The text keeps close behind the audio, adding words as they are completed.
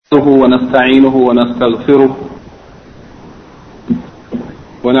ونستعينه ونستغفره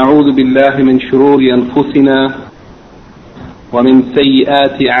ونعوذ بالله من شرور أنفسنا ومن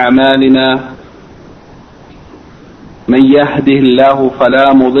سيئات أعمالنا من يهده الله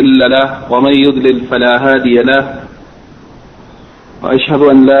فلا مضل له ومن يضلل فلا هادي له وأشهد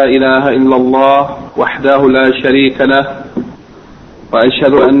أن لا إله إلا الله وحده لا شريك له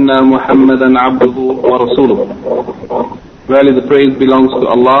وأشهد أن محمدا عبده ورسوله. Verily the praise belongs to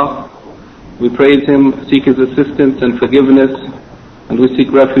Allah. We praise Him, seek His assistance and forgiveness, and we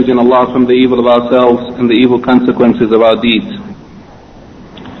seek refuge in Allah from the evil of ourselves and the evil consequences of our deeds.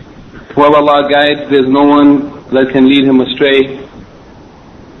 Whoever Allah guides, there is no one that can lead him astray,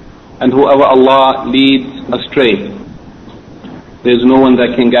 and whoever Allah leads astray, there is no one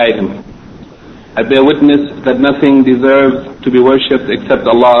that can guide him. I bear witness that nothing deserves to be worshipped except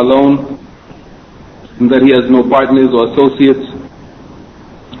Allah alone, and that He has no partners or associates.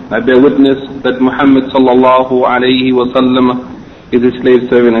 I bear witness that Muhammad sallallahu alayhi wa sallam is His slave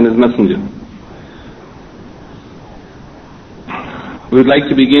servant and His messenger. We would like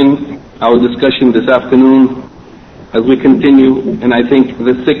to begin our discussion this afternoon as we continue, and I think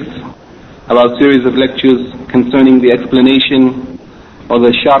the sixth of our series of lectures concerning the explanation or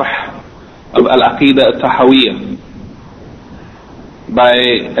the sharh of Al-Aqidah Al-Tahawiyah by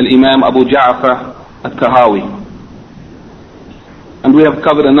Al-Imam Abu Ja'far Al-Tahawi. And we have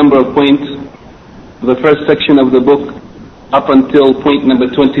covered a number of points. The first section of the book up until point number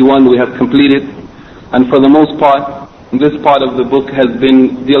 21 we have completed, and for the most part this part of the book has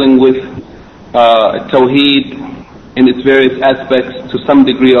been dealing with Tawheed in its various aspects to some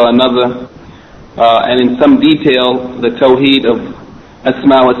degree or another, and in some detail the Tawheed of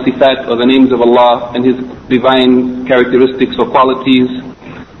Asma wa Sifat, or the names of Allah and His divine characteristics or qualities.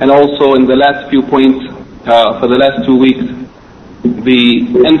 And also in the last few points, for the last 2 weeks, the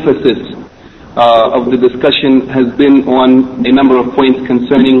emphasis of the discussion has been on a number of points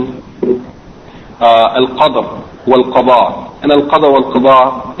concerning Al-Qadr wal-Qada. And Al-Qadr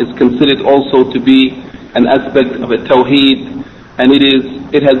wal-Qada is considered also to be an aspect of a Tawheed, and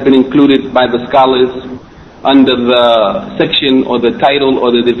it has been included by the scholars under the section or the title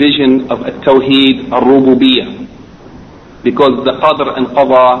or the division of At-Tawheed Al-Rububiyyah, because the Qadr and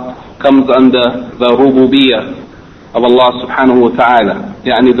Qada comes under the Rububiyyah of Allah subhanahu wa ta'ala,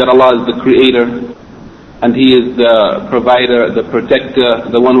 yani that Allah is the creator and He is the provider, the protector,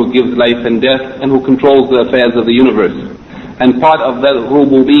 the one who gives life and death and who controls the affairs of the universe. And part of that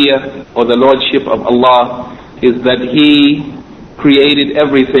Rububiyyah or the Lordship of Allah is that He created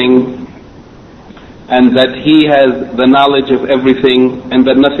everything, and that He has the knowledge of everything, and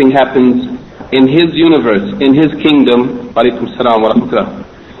that nothing happens in His universe, in His kingdom,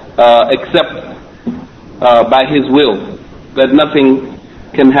 except by His will, that nothing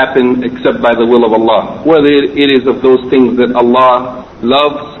can happen except by the will of Allah, whether it is of those things that Allah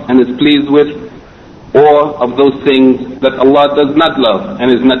loves and is pleased with, or of those things that Allah does not love and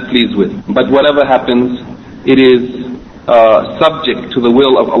is not pleased with. But whatever happens, it is subject to the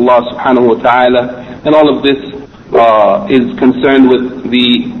will of Allah subhanahu wa ta'ala, and all of this is concerned with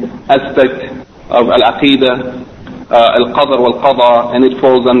the aspect of Al-Aqidah Al-Qadr wal-Qada, and it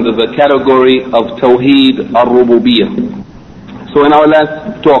falls under the category of Tawheed Al-Rububiyyah. So in our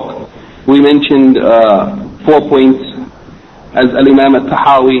last talk we mentioned 4 points, as Al-Imam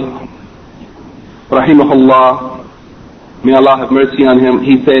Al-Tahawi rahimahullah, may Allah have mercy on him,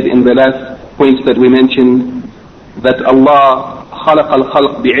 he said in the last points that we mentioned that Allah خلق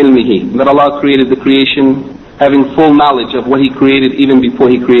الخلق بعلمه, that Allah created the creation having full knowledge of what He created even before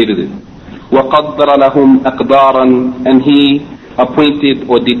He created it. وَقَدَّرَ لَهُمْ أَقْدَارًا, and He appointed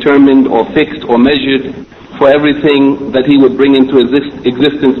or determined or fixed or measured for everything that He would bring into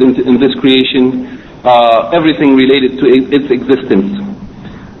existence in this creation, everything related to its existence.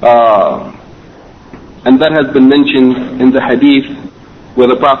 And that has been mentioned in the hadith where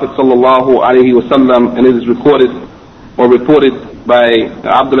the Prophet sallallahu alaihi wasallam, and it is recorded or reported by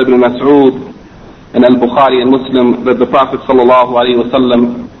Abdullah ibn Mas'ud and Al-Bukhari and Muslim, that the Prophet sallallahu alaihi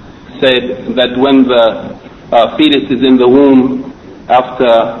wasallam said that when the fetus is in the womb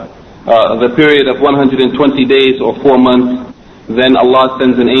after the period of 120 days or 4 months, then Allah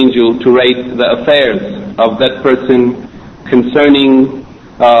sends an angel to write the affairs of that person concerning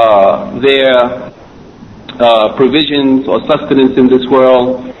their provisions or sustenance in this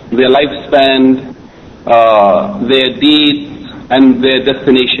world, their lifespan, their deeds, and their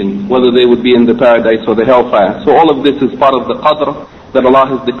destination, whether they would be in the paradise or the hellfire. So all of this is part of the qadr that Allah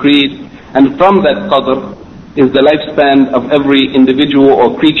has decreed, and from that qadr is the lifespan of every individual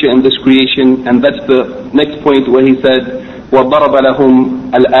or creature in this creation. And that's the next point where he said وَضَرَبَ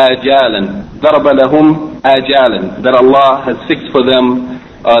لَهُمْ الْآجَالًا. ضَرَبَ لَهُمْ آجَالًا. That Allah has fixed for them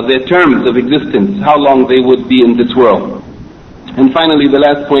their terms of existence, how long they would be in this world. And finally, the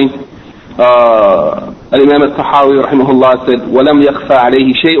last point, Al-Imam al-Tahawi rahimahullah said, وَلَمْ يَخْفَى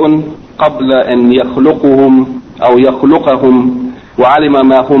عَلَيْهِ شَيْءٌ قَبْلَ أَنْ يَخْلُقُهُمْ أو يَخْلُقَهُمْ وَعَلِمَ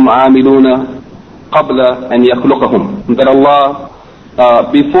مَا هُمْ عَامِلُونَ قَبْلَ أَنْ يَخْلُقَهُمْ. That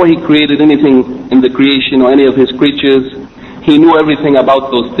Allah, before He created anything in the creation or any of His creatures, He knew everything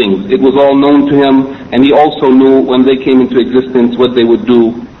about those things. It was all known to Him, and He also knew when they came into existence what they would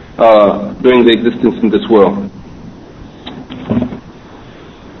do during their existence in this world.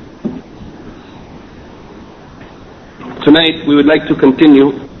 Tonight we would like to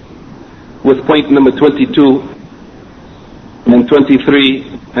continue with point number 22 and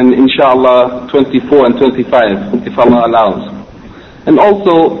 23 and inshallah 24 and 25 if Allah allows. And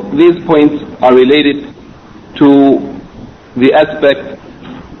also these points are related to the aspect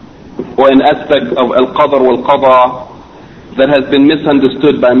or an aspect of al-qadr wal-qada that has been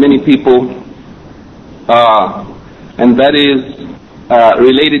misunderstood by many people, and that is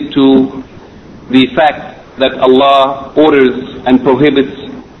related to the fact that Allah orders and prohibits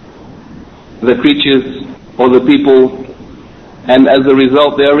the creatures or the people, and as a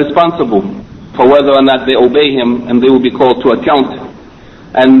result they are responsible for whether or not they obey Him, and they will be called to account.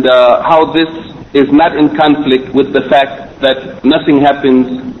 And how this is not in conflict with the fact that nothing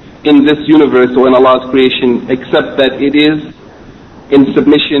happens in this universe or in Allah's creation except that it is in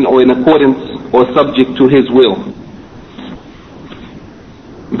submission or in accordance or subject to His will.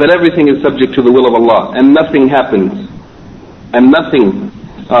 That everything is subject to the will of Allah, and nothing happens, and nothing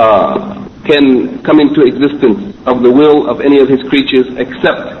can come into existence of the will of any of His creatures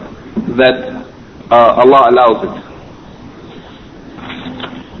except that Allah allows it.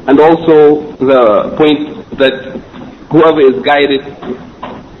 And also the point that whoever is guided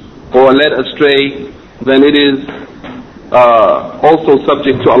or led astray, then it is also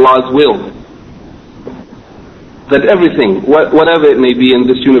subject to Allah's will. That everything, whatever it may be in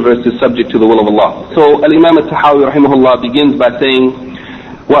this universe, is subject to the will of Allah. So Al-Imam al-Tahawi rahimahullah begins by saying,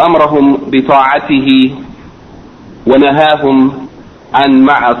 وَأَمْرَهُمْ بِطَاعَتِهِ وَنَهَاهُمْ عَنْ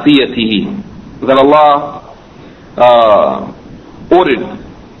مَعَصِيَتِهِ. That Allah ordered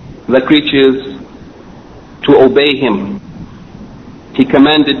the creatures to obey Him. He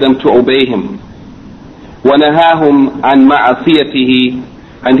commanded them to obey Him. وَنَهَاهُمْ عَنْ مَعَصِيَتِهِ.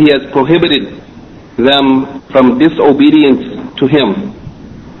 And He has prohibited them from disobedience to Him.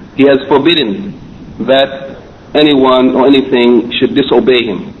 He has forbidden that anyone or anything should disobey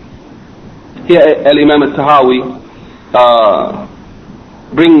Him. Here Al-Imam al-Tahawi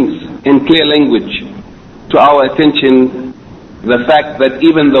brings in clear language to our attention the fact that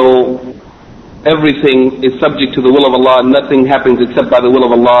even though everything is subject to the will of Allah, nothing happens except by the will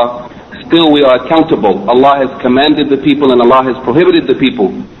of Allah, still we are accountable. Allah has commanded the people and Allah has prohibited the people,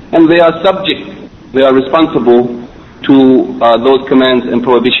 and they are subject. They are responsible to those commands and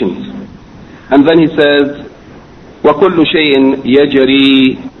prohibitions. And then he says, وَكُلُّ شَيْءٍ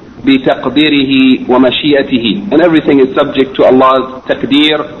يَجْرِي بِتَقْدِيرِهِ وَمَشِيئَتِهِ. And everything is subject to Allah's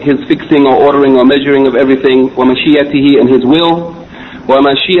taqdeer, His fixing or ordering or measuring of everything, وَمَشِيئَتِهِ, and His will,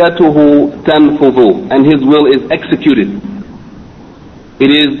 وَمَشِيئَتُهُ تَنْفُذُ, and His will is executed.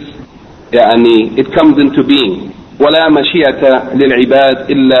 It comes into being. وَلَا مَشِيئَةَ لِلْعِبَادِ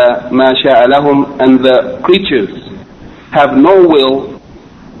إِلَّا مَا شَاءَ لَهُمْ. And the creatures have no will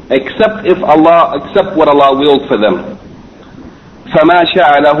except what Allah wills for them. فَمَا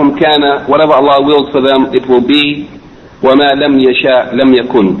شَاءَ لَهُمْ كَانَ. Whatever Allah wills for them, it will be. وَمَا لَمْ يَشَاء لَمْ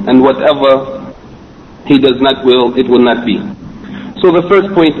يَكُنْ. And whatever He does not will, it will not be. So the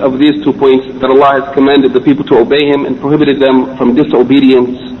first point of these 2 points, that Allah has commanded the people to obey Him and prohibited them from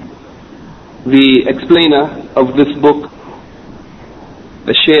disobedience. The explainer of this book,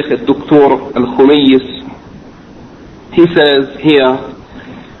 the Shaykh al-Dr. al-Khumayyis, he says here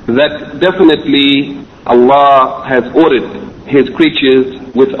that definitely Allah has ordered His creatures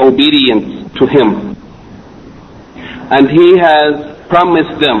with obedience to Him, and He has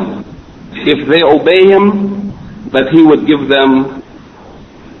promised them if they obey Him that He would give them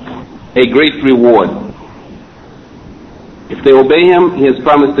a great reward. If they obey Him, He has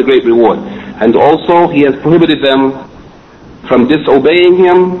promised a great reward. And also He has prohibited them from disobeying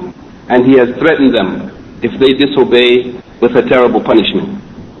Him, and He has threatened them if they disobey with a terrible punishment.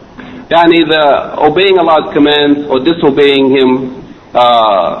 The obeying Allah's commands or disobeying Him,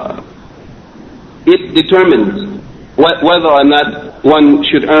 it determines whether or not one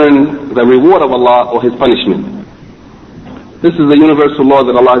should earn the reward of Allah or His punishment. This is the universal law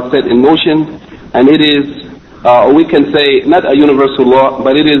that Allah has set in motion, and it is we can say not a universal law,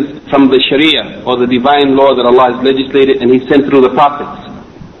 but it is from the Sharia or the divine law that Allah has legislated and He sent through the prophets,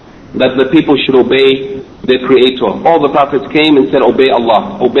 that the people should obey their Creator. All the prophets came and said, obey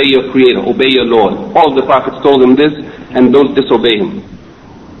Allah, obey your Creator, obey your Lord. All of the prophets told them this, and don't disobey Him.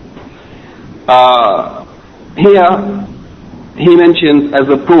 Here, he mentions as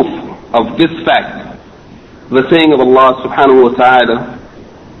a proof of this fact, the saying of Allah subhanahu wa ta'ala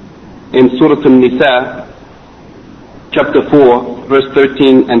in Surah An-Nisa, chapter 4, verse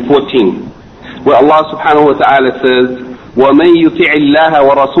 13 and 14, where Allah subhanahu wa ta'ala says, وَمَن يُطِعِ اللَّهَ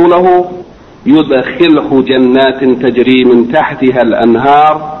وَرَسُولَهُ يُدْخِلْهُ جَنَّاتٍ تَجْرِي مِنْ تَحْتِهَا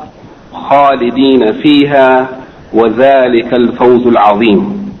الْأَنْهَارُ خَالِدِينَ فِيهَا وَذَلِكَ الْفَوْزُ الْعَظِيمُ.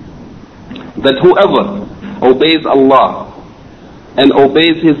 That whoever obeys Allah and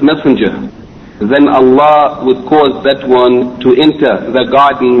obeys His Messenger, then Allah would cause that one to enter the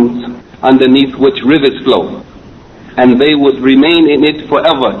gardens underneath which rivers flow, and they would remain in it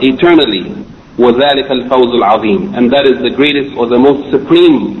forever, eternally. وَذَلِكَ الْفَوْزُ الْعَظِيمُ. And that is the greatest or the most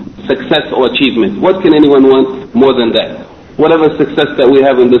supreme success or achievement. What can anyone want more than that? Whatever success that we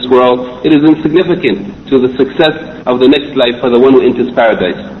have in this world, it is insignificant to the success of the next life for the one who enters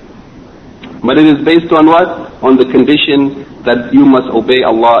paradise. But it is based on what? On the condition that you must obey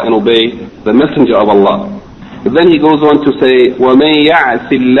Allah and obey the Messenger of Allah. Then he goes on to say, وَمَن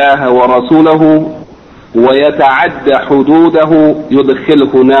يَعْصِ اللَّهَ وَرَسُولَهُ وَيَتَعَدَّ حُدُودَهُ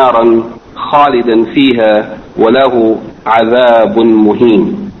يُدْخِلْهُ نَارًا خَالِدًا فِيهَا وَلَهُ عَذَابٌ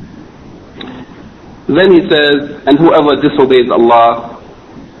مُهِينٌ. Then he says, and whoever disobeys Allah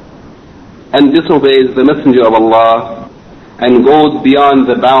and disobeys the Messenger of Allah and goes beyond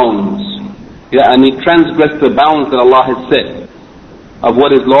the bounds, and he transgressed the bounds that Allah has set of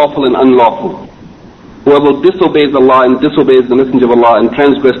what is lawful and unlawful. Whoever disobeys Allah and disobeys the Messenger of Allah and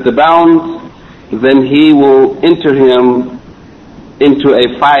transgress the bounds, then he will enter him into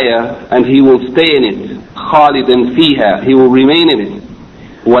a fire and he will stay in it. خَالِدًا فِيهَا. He will remain in it.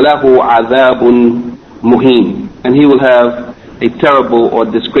 وَلَهُ عَذَابٌ مُهِينٌ. And he will have a terrible or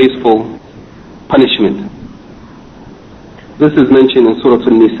disgraceful punishment. This is mentioned in Surah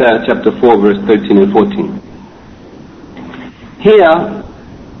An-Nisa, chapter 4, verse 13 and 14. Here,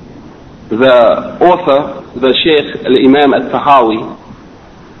 the author, the Shaykh al-Imam al-Tahawi,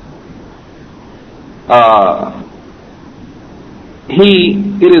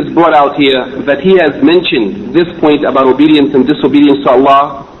 it is brought out here that he has mentioned this point about obedience and disobedience to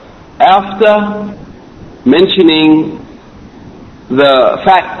Allah after mentioning the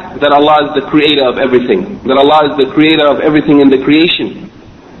fact that Allah is the creator of everything, that Allah is the creator of everything in the creation,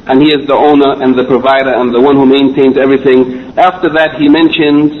 and He is the owner and the provider and the one who maintains everything. After that he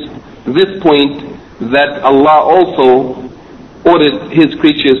mentions this point, that Allah also ordered His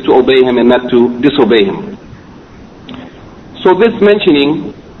creatures to obey Him and not to disobey Him. So this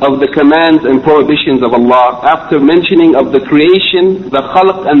mentioning of the commands and prohibitions of Allah, after mentioning of the creation, the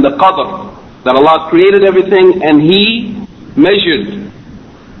khalq and the qadr, that Allah created everything and He measured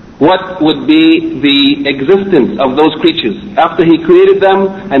what would be the existence of those creatures. After He created them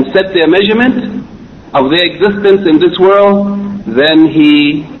and set their measurement of their existence in this world, then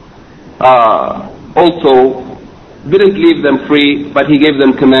He also didn't leave them free, but He gave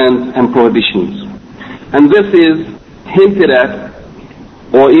them commands and prohibitions. And this is hinted at,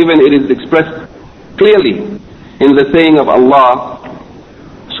 or even it is expressed clearly in the saying of Allah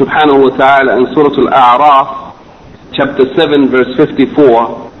subhanahu wa ta'ala in Surah Al-A'raf, chapter 7, verse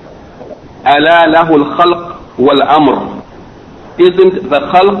 54, أَلَا لَهُ الْخَلْقُ وَالْأَمْرُ. Isn't the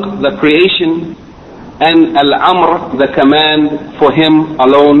khalq, the creation, and al-amr, the command, for Him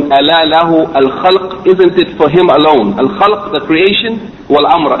alone? أَلَا لَهُ الْخَلْقُ. Isn't it for Him alone? Al-khalq, the creation,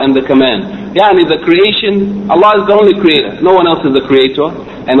 wal-amr, and the command. Yani the creation, Allah is the only creator, no one else is the creator.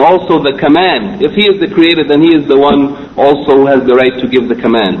 And also the command, if He is the creator, then He is the one also who has the right to give the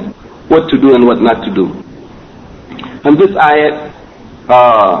command, what to do and what not to do. And this ayat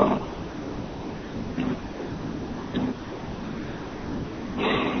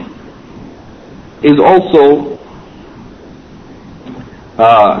is also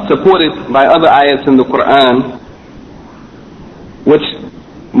supported by other ayats in the Quran, which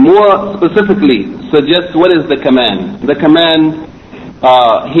more specifically suggests what is the command. The command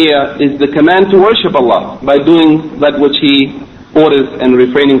here is the command to worship Allah by doing that which He orders and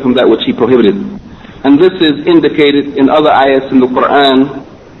refraining from that which He prohibited. And this is indicated in other ayats in the Quran,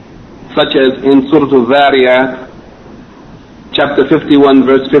 such as in Surah Al-Zariyat, chapter 51,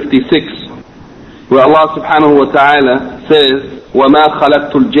 verse 56, where Allah subhanahu wa ta'ala says, وَمَا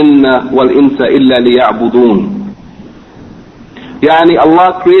خَلَقْتُ الْجِنَّ وَالْإِنسَ إِلَّا لِيَعْبُدُونَ. Yani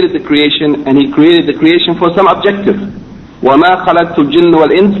Allah created the creation, and He created the creation for some objective. وَمَا خَلَقْتُ الْجِنَّ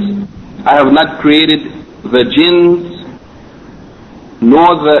وَالْإِنسِ, I have not created the jinns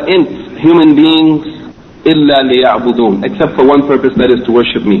nor the ins, human beings, إِلَّا لِيَعْبُدُونَ, except for one purpose, that is to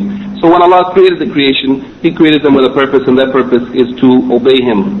worship me. So when Allah created the creation, He created them with a purpose, and that purpose is to obey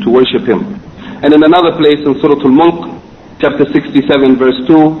Him, to worship Him. And in another place in Surah Al-Mulk, chapter 67, verse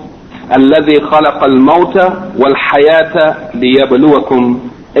 2, الذي خلق الموت والحياة ليبلوكم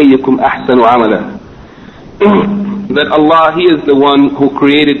أيكم أحسن عملا. That Allah, He is the one who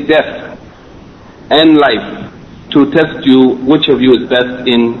created death and life to test you which of you is best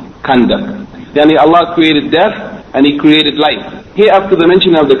in conduct. Yani Allah created death and He created life. Here after the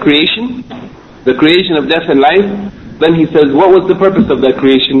mention of the creation of death and life, then He says, what was the purpose of that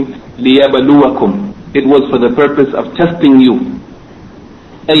creation? ليبلوكم. It was for the purpose of testing you.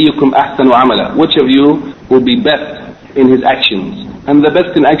 أيكم أحسن عملا, which of you will be best in his actions. And the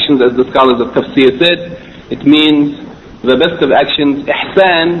best in actions, as the scholars of tafsir said, it means the best of actions.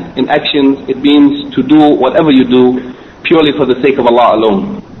 Ihsan in actions, it means to do whatever you do purely for the sake of Allah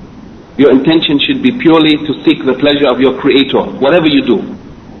alone. Your intention should be purely to seek the pleasure of your Creator, whatever you do.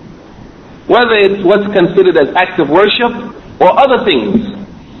 Whether it's what's considered as acts of worship or other things,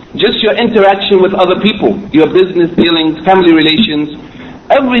 just your interaction with other people, your business dealings, family relations,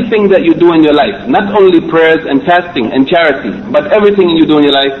 everything that you do in your life, not only prayers and fasting and charity, but everything you do in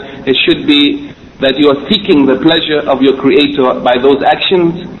your life, it should be that you are seeking the pleasure of your Creator by those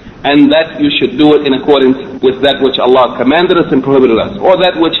actions, and that you should do it in accordance with that which Allah commanded us and prohibited us, or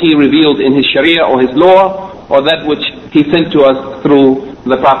that which He revealed in His Sharia or His law, or that which He sent to us through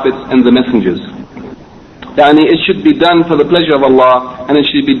the prophets and the messengers. Yani it should be done for the pleasure of Allah, and it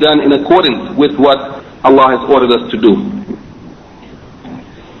should be done in accordance with what Allah has ordered us to do.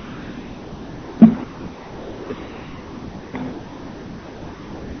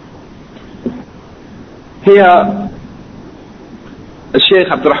 Here, Shaykh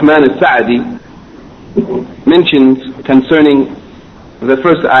Abdul Rahman al-Sa'di mentions concerning the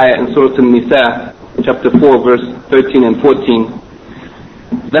first ayah in Surah An-Nisa, chapter 4, verse 13 and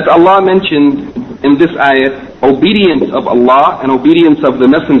 14, that Allah mentioned in this ayah obedience of Allah and obedience of the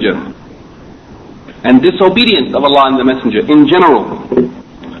Messenger, and disobedience of Allah and the Messenger in general.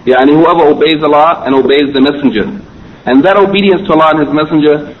 Yani whoever obeys Allah and obeys the Messenger, and that obedience to Allah and His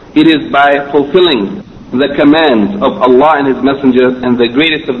Messenger, it is by fulfilling the commands of Allah and His Messenger, and the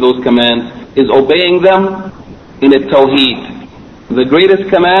greatest of those commands is obeying them in a tawheed. The greatest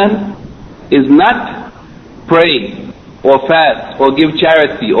command is not pray or fast or give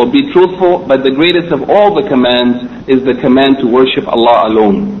charity or be truthful, but the greatest of all the commands is the command to worship Allah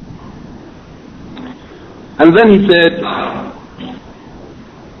alone. And then he said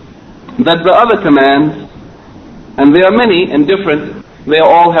that the other commands, and there are many and different, they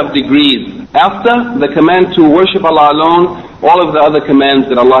all have degrees. After the command to worship Allah alone, all of the other commands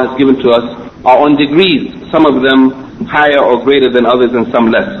that Allah has given to us are on degrees, some of them higher or greater than others and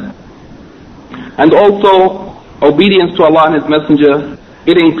some less. And also, obedience to Allah and His Messenger,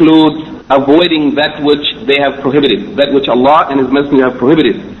 it includes avoiding that which they have prohibited, that which Allah and His Messenger have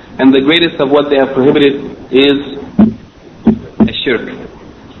prohibited. And the greatest of what they have prohibited is a shirk,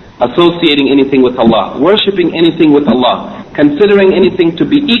 associating anything with Allah, worshipping anything with Allah, considering anything to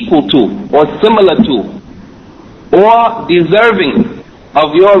be equal to or similar to or deserving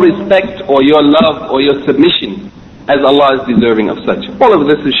of your respect or your love or your submission as Allah is deserving of such. All of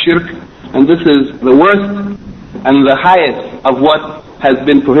this is shirk, and this is the worst and the highest of what has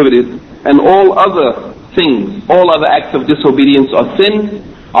been prohibited, and all other things, all other acts of disobedience or sin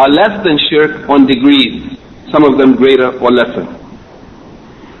are less than shirk on degrees, some of them greater or lesser.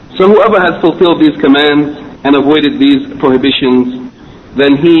 So whoever has fulfilled these commands and avoided these prohibitions,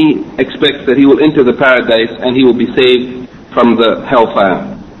 then he expects that he will enter the paradise and he will be saved from the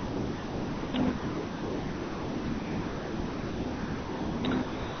hellfire.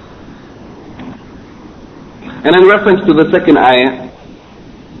 And in reference to the second ayah,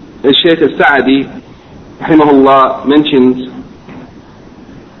 the Shaykh al-Sa'di rahimahullah mentions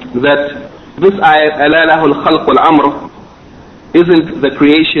that this ayah, أَلَا لَهُ الْخَلْقُ وَالْأَمْرُ, isn't the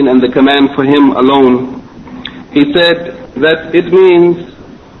creation and the command for Him alone. He said that it means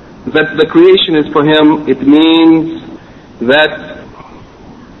that the creation is for Him. It means that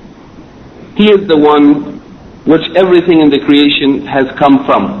He is the one which everything in the creation has come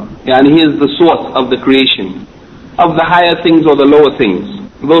from. And He is the source of the creation, of the higher things or the lower things,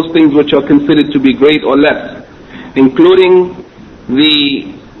 those things which are considered to be great or less, including the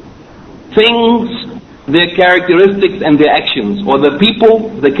things their characteristics and their actions, or the people,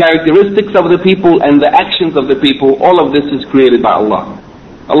 the characteristics of the people and the actions of the people, all of this is created by Allah.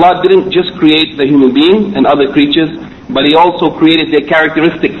 Allah didn't just create the human being and other creatures, but He also created their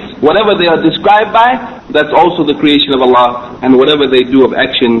characteristics. Whatever they are described by, that's also the creation of Allah, and whatever they do of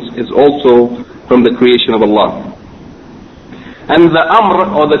actions is also from the creation of Allah. And the amr,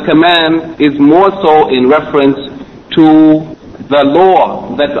 or the command, is more so in reference to the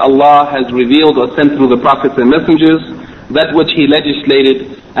law that Allah has revealed or sent through the prophets and messengers, that which He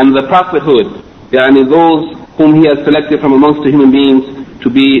legislated, and the prophethood, yani those whom He has selected from amongst the human beings to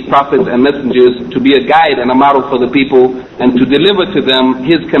be prophets and messengers, to be a guide and a model for the people, and to deliver to them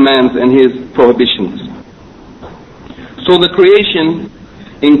His commands and His prohibitions. So the creation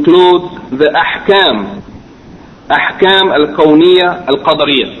includes the ahkam al-kawniyya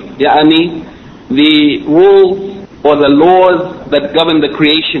al-qadariyya, yani the rules or the laws that govern the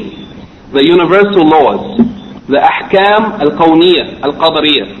creation, the universal laws, the ahkam al-kawniyya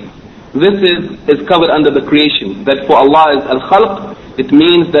al-qadariyya. This is covered under the creation. That for Allah is al-khalq, it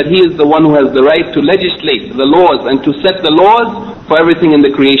means that He is the one who has the right to legislate the laws and to set the laws for everything in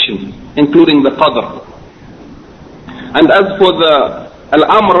the creation, including the qadr. And as for the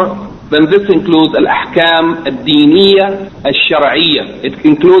al-amr, then this includes al-ahkam al-diniyya al-shar'iyya. It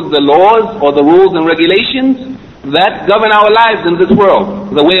includes the laws or the rules and regulations that govern our lives in this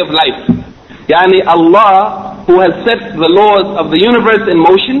world, the way of life. Yani Allah, who has set the laws of the universe in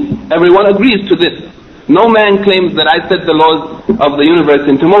motion, everyone agrees to this. No man claims that I set the laws of the universe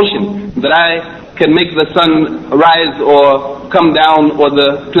into motion, that I can make the sun rise or come down or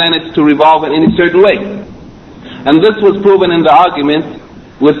the planets to revolve in any certain way. And this was proven in the argument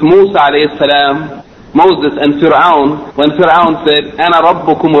with Musa alayhi salam, Moses and Fir'aun, when Fir'aun said, Ana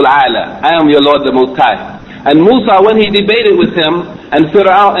rabbukumul a'la, I am your Lord the Most High. And Musa, when he debated with him, and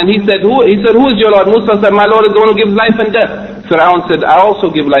Fir'aun, and he said, who is your Lord? Musa said, my Lord is the one who gives life and death. Fir'aun said, I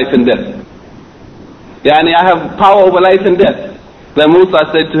also give life and death. Yani I have power over life and death. Then Musa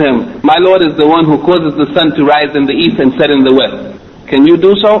said to him, my Lord is the one who causes the sun to rise in the east and set in the west. Can you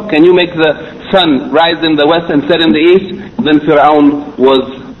do so? Can you make the sun rise in the west and set in the east? Then Fir'aun was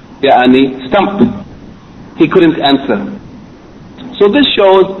stumped. He couldn't answer. So this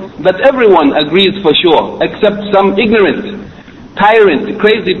shows that everyone agrees for sure, except some ignorant, tyrant,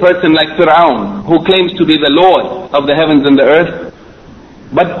 crazy person like Fir'aun, who claims to be the Lord of the heavens and the earth.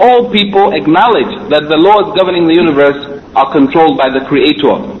 But all people acknowledge that the laws governing the universe are controlled by the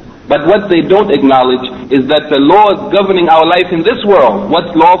Creator. But what they don't acknowledge is that the laws governing our life in this world,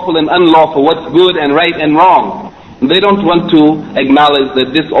 what's lawful and unlawful, what's good and right and wrong, they don't want to acknowledge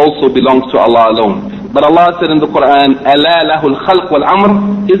that this also belongs to Allah alone. But Allah said in the Quran, أَلَا لَهُ الْخَلْقُ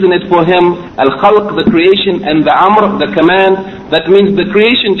وَالْأَمْرُ, isn't it for Him, al-khalq, the creation, and the amr, the command? That means the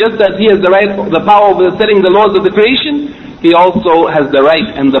creation, just as He has the right, the power of setting the laws of the creation, He also has the right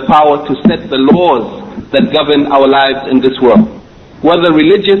and the power to set the laws that govern our lives in this world. Whether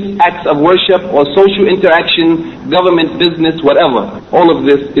religious acts of worship or social interaction, government, business, whatever, all of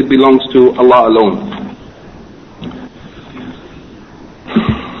this, it belongs to Allah alone.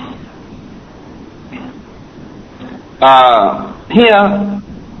 Here,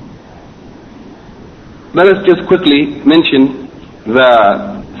 let us just quickly mention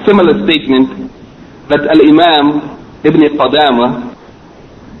the similar statement that Al-Imam Ibn Qadamah,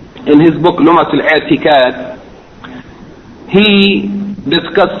 in his book Lumat al-I'tiqad, he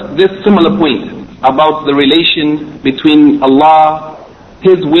discussed this similar point about the relation between Allah,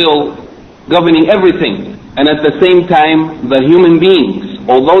 His will governing everything, and at the same time the human beings.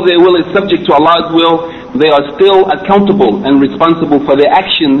 Although their will is subject to Allah's will, they are still accountable and responsible for their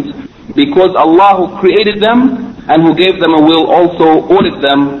actions, because Allah, who created them and who gave them a will, also ordered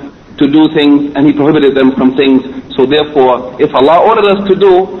them to do things and He prohibited them from things. So therefore, if Allah ordered us to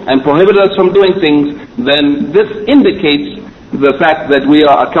do and prohibited us from doing things, then this indicates the fact that we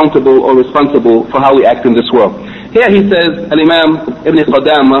are accountable or responsible for how we act in this world. Here he says, Al-Imam Ibn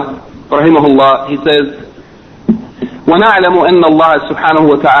Qadamah, rahimahullah, he says, وَنَعْلَمُ أَنَّ اللَّهَ سُبْحَانَهُ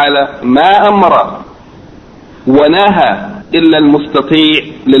وَتَعَالَى مَا أَمْرَ وَنَهَى إِلَّا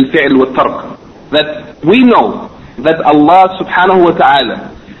الْمُسْتَطِيعِ لِلْفِعْلِ وَالتَّرْكِ. That we know that Allah subhanahu wa ta'ala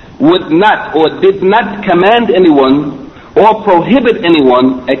would not or did not command anyone or prohibit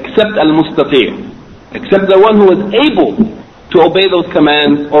anyone except al-mustati', except the one who is able to obey those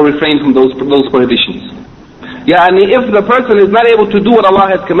commands or refrain from those prohibitions. Yani if the person is not able to do what Allah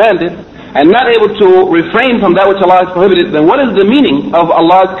has commanded and not able to refrain from that which Allah has prohibited, then what is the meaning of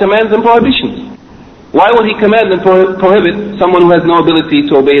Allah's commands and prohibitions? Why would He command and prohibit someone who has no ability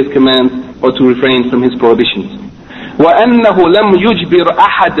to obey His commands or to refrain from His prohibitions? وَأَنَّهُ لَمْ يُجْبِرْ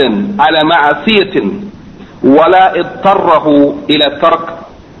أَحَدًا عَلَى مَعَصِيَةٍ ولا اضطره إلى ترك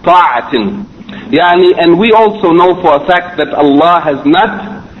طاعة. And we also know for a fact that Allah has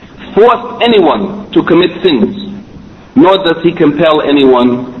not forced anyone to commit sins, nor does He compel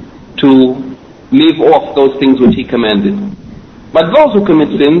anyone to leave off those things which He commanded. But those who commit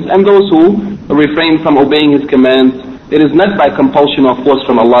sins and those who refrain from obeying His commands, it is not by compulsion or force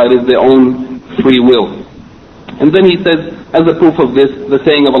from Allah, it is their own free will. And then He says, as a proof of this, the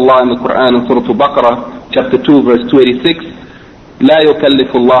saying of Allah in the Quran in Surah Al-Baqarah, chapter 2, verse 286, لا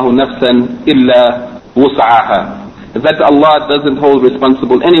يكلف الله نفسا إلا وسعها. That Allah doesn't hold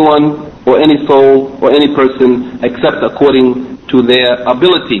responsible anyone or any soul or any person except according to their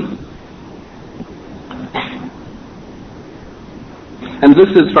ability. And this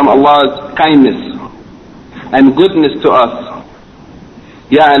is from Allah's kindness and goodness to us.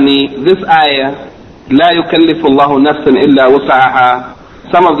 This ayah, لا يكلف الله نفسا إلا وسعها,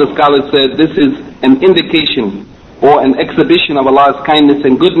 some of the scholars said this is an indication or an exhibition of Allah's kindness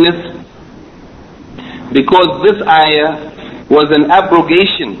and goodness, because this ayah was an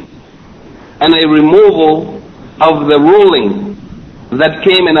abrogation and a removal of the ruling that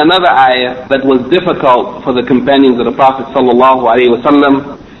came in another ayah that was difficult for the companions of the Prophet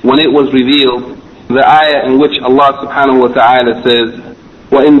ﷺ when it was revealed, the ayah in which Allah subhanahu wa ta'ala says,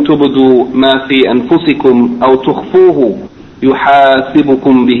 وَإِن تُبْدُوا مَا فِي أَنفُسِكُمْ أَوْ تُخْفُوهُ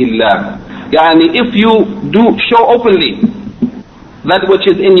يُحَاسِبُكُمْ بِهِ اللَّهُ. If you do show openly that which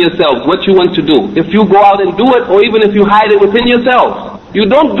is in yourselves, what you want to do, if you go out and do it, or even if you hide it within yourselves, you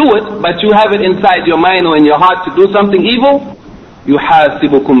don't do it, but you have it inside your mind or in your heart to do something evil,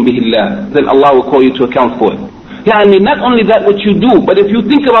 يُحَاسِبُكُمْ بِهِ اللَّهُ, then Allah will call you to account for it. Not only that which you do, but if you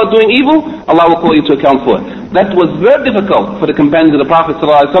think about doing evil, Allah will call you to account for it. That was very difficult for the companions of the Prophet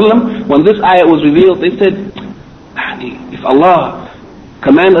ﷺ. When this ayah was revealed, they said, if Allah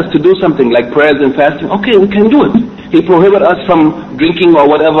command us to do something like prayers and fasting, okay, we can do it. He prohibit us from drinking or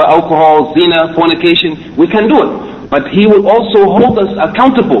whatever, alcohol, zina, fornication, we can do it. But He will also hold us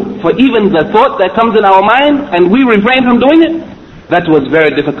accountable for even the thought that comes in our mind and we refrain from doing it. That was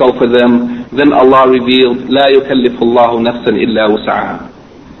very difficult for them. Then Allah revealed, لا يكلف الله نفسا إلا وسعها.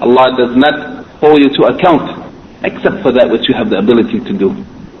 Allah does not hold you to account except for that which you have the ability to do.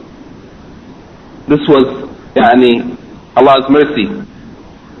 This was Allah's mercy.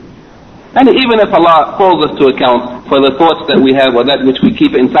 And even if Allah calls us to account for the thoughts that we have or that which we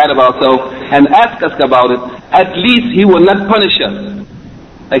keep inside of ourselves and ask us about it, at least He will not punish us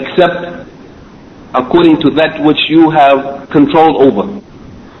except according to that which you have control over.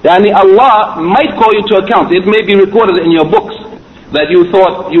 Allah might call you to account. It may be recorded in your books that you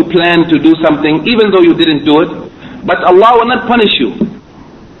thought you planned to do something even though you didn't do it, but Allah will not punish you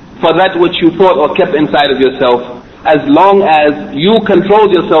for that which you thought or kept inside of yourself, as long as you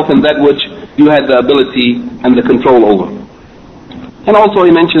controlled yourself in that which you had the ability and the control over. And also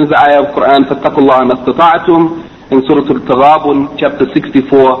He mentions the ayah of Quran, فَاتَّقُوا اللَّهَ مَا اسْتَطَعْتُمْ, in Surah Al-Taghabun, chapter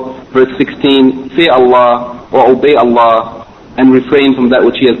 64, verse 16, fear Allah or obey Allah and refrain from that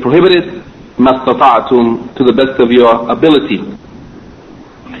which He has prohibited, مَا اسْتَطَعْتُمْ, to the best of your ability.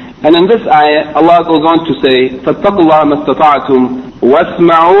 And in this ayah, Allah goes on to say, فَاتَّقُوا اللَّهَ مَا اسْتَطَعْتُمْ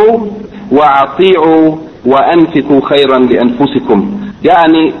وَاسْمَعُوا وَأَطِيعُوا وَأَنْفِقُوا خَيْرًا لِأَنفُسِكُمْ.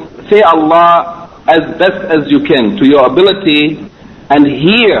 Say Allah as best as you can to your ability and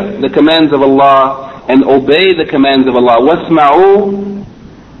hear the commands of Allah and obey the commands of Allah. وَاسْمَعُوا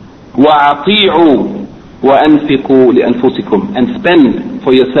وَأَطِيعُوا وَأَنْفِقُوا لِأَنفُسِكُمْ, and spend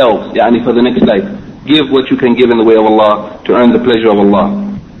for yourselves, for the next life. Give what you can give in the way of Allah to earn the pleasure of Allah.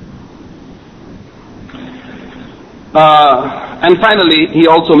 And finally, He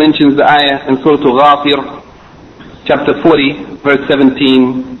also mentions the ayah in Surah Ghafir, chapter 40, verse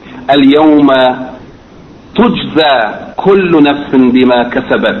 17, الْيَوْمَ تُجْزَى كُلُّ نَفْسٍ بِمَا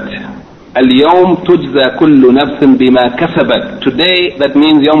كَسَبَتْ. الْيَوْمَ تُجْزَى كُلُّ نَفْسٍ بِمَا كَسَبَتْ. Today, that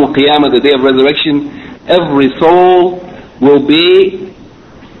means يوم القيامة, the day of resurrection, every soul will be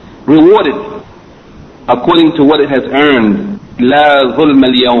rewarded according to what it has earned. لَا ظُلْمَ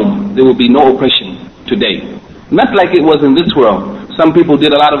الْيَوْمِ. There will be no oppression today. Not like it was in this world. Some people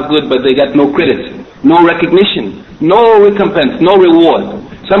did a lot of good, but they got no credit, no recognition, no recompense, no reward.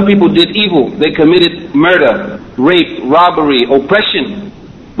 Some people did evil. They committed murder, rape, robbery, oppression.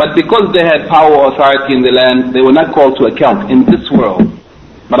 But because they had power or authority in the land, they were not called to account in this world.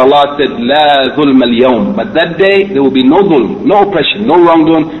 But Allah said, لَا ظُلْمَ الْيَوْمِ. But that day, there will be no dhulm, no oppression, no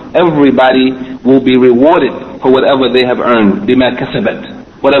wrongdoing. Everybody will be rewarded for whatever they have earned. بِمَا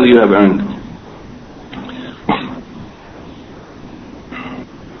كَسَبَتْ. Whatever you have earned.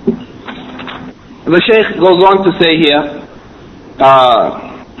 The Shaykh goes on to say here,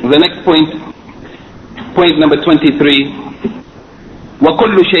 the next point, Point number 23.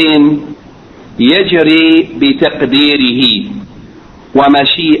 وكل شيء يجري بتقديره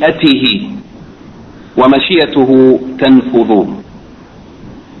ومشيئته تنفذ.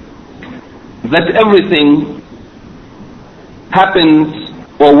 That everything happens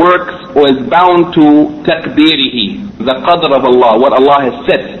or works or is bound to taqdirihi, the qadr of Allah, what Allah has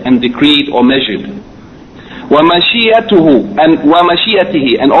set and decreed or measured. ومشيئته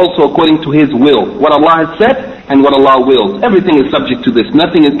and also according to His will, what Allah has set and what Allah wills. Everything is subject to this.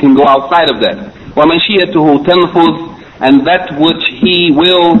 Nothing can go outside of that. ومشيئته تنفذ, and that which He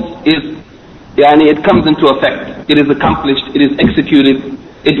wills is, it comes into effect. It is accomplished. It is executed.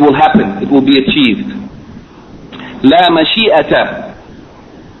 It will happen. It will be achieved. لا مشيئة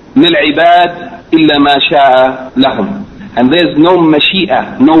للعباد إلا ما شاء لهم. And there is no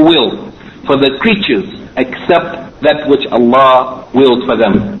mashi'ah, no will for the creatures except that which Allah wills for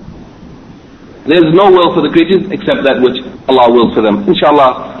them. There is no will for the creatures except that which Allah wills for them.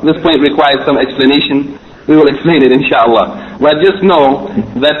 Inshallah, this point requires some explanation. We will explain it inshallah. But just know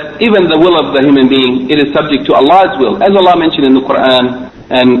that even the will of the human being, it is subject to Allah's will, as Allah mentioned in the Quran,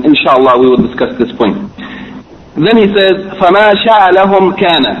 and inshallah we will discuss this point. Then He says, فَمَا شَاءَ لَهُمْ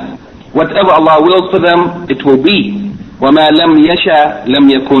كَانَ. Whatever Allah wills for them, it will be. وَمَا لَمْ يَشَاء لَمْ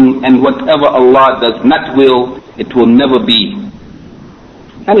يَكُنْ. And whatever Allah does not will, it will never be.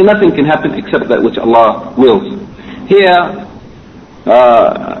 And nothing can happen except that which Allah wills. Here,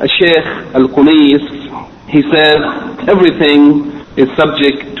 Shaykh Al-Qunis, he says, everything is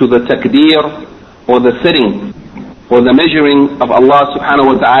subject to the taqdeer, or the setting, or the measuring of Allah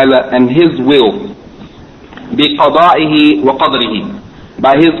subhanahu wa ta'ala and His will. بِقَضَائِهِ وَقَدْرِهِ,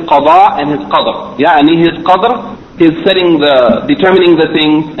 by His qada and His qadr. His qadr, His determining the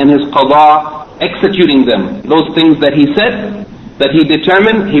things, and His qada, executing them. Those things that He said, that He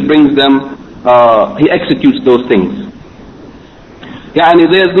determined, He brings them, He executes those things.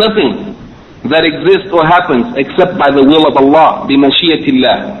 There is nothing that exists or happens except by the will of Allah, بِمَشِيَةِ.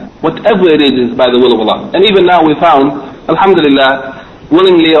 Whatever it is by the will of Allah. And even now we found, alhamdulillah,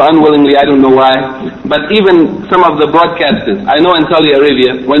 willingly or unwillingly, I don't know why, but even some of the broadcasters, I know in Saudi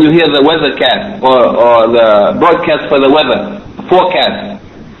Arabia, when you hear the weathercast or the broadcast for the weather, forecast,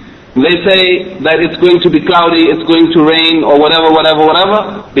 they say that it's going to be cloudy, it's going to rain, or whatever,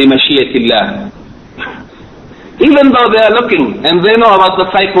 بِمَشِيَةِ. Even though they are looking and they know about the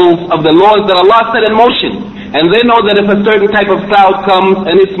cycles of the laws that Allah set in motion, and they know that if a certain type of cloud comes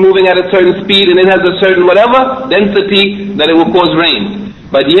and it's moving at a certain speed and it has a certain whatever density, that it will cause rain.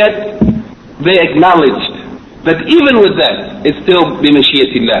 But yet they acknowledged that even with that, it's still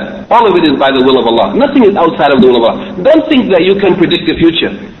بِمَشِيَةِ. All of it is by the will of Allah. Nothing is outside of the will of Allah. Don't think that you can predict the future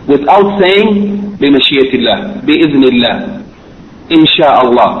without saying بِمَشِيَةِ, بِإِذْنِ اللَّهِ,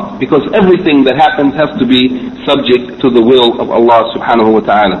 insha'Allah, because everything that happens has to be subject to the will of Allah subhanahu wa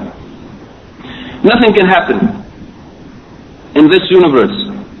ta'ala. Nothing can happen in this universe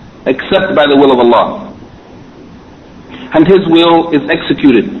except by the will of Allah. And His will is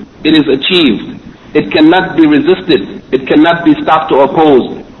executed. It is achieved. It cannot be resisted. It cannot be stopped or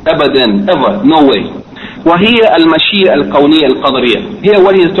opposed. Abadan, ever, no way. وَهِيَ الْمَشِيَةَ الْقَوْنِيَةَ الْقَدْرِيَةَ. Here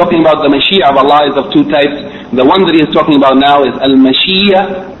what He is talking about, the Mashi'ah of Allah, is of two types. The one that He is talking about now is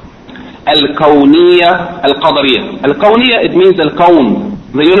Al-Mashi'ah Al-Kawniyah Al-Qadariyah. Al-Kawniyah, it means Al-Kawn,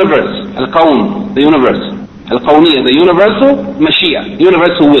 the universe. Al-Kawn, the universe. Al-Kawniyah, the universal Mashi'ah,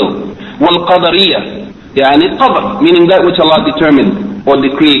 universal will. Wal-Qadariyah, Qadr, meaning that which Allah determined or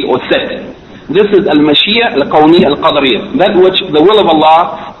decreed or set. This is Al-Mashi'ah Al-Kawniyah Al-Qadariyah, that which the will of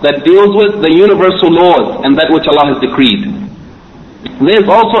Allah that deals with the universal laws and that which Allah has decreed. There is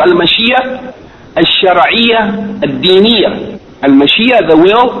also Al-Mashi'ah Al-Shar'iyyah Al-Diniyah. Al-Mashi'ah, the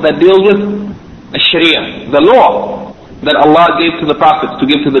will that deals with Al-Sharia, the law that Allah gave to the prophets to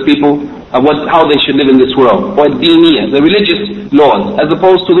give to the people of how they should live in this world. Or Diniyah, the religious laws, as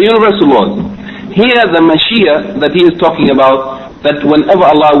opposed to the universal laws. Here the Mashi'ah that He is talking about, that whenever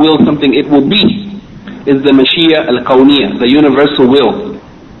Allah wills something it will be, is the Mashi'ah Al-Kawniyah, the universal will.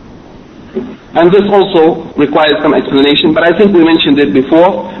 And this also requires some explanation, but I think we mentioned it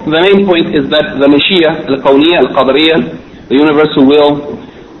before. The main point is that the Mashi'ah Al-Kawniyah Al-Qadariyah, the universal will,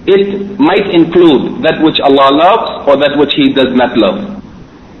 it might include that which Allah loves or that which He does not love.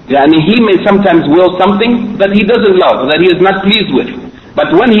 He may sometimes will something that He doesn't love, that He is not pleased with.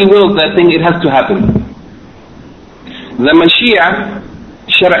 But when He wills that thing, it has to happen. The Mashi'ah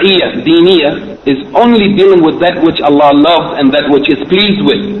Shar'iyyah, Diniyah, is only dealing with that which Allah loves and that which is pleased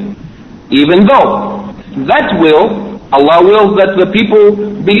with. Even though that will, Allah wills that the people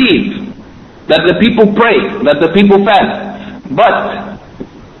believe, that the people pray, that the people fast. But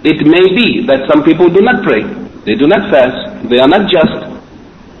It may be that some people do not pray, they do not fast, they are not just,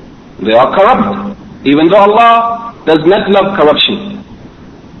 they are corrupt, even though Allah does not love corruption.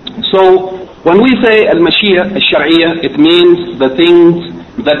 So when we say al-Mashi'a al-Shar'iyya, it means the things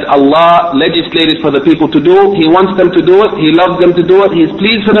that Allah legislated for the people to do. He wants them to do it, He loves them to do it, He is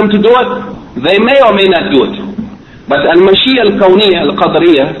pleased for them to do it. They may or may not do it. But al-Mashi'a al-Kawniyya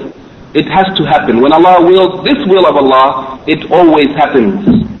al-Qadariyya, it has to happen. When Allah wills this will of Allah, it always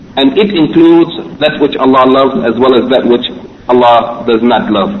happens. And it includes that which Allah loves as well as that which Allah does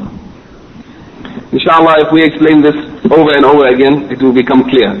not love. Inshallah, if we explain this over and over again, it will become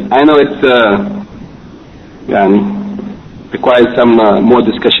clear. I know it requires some more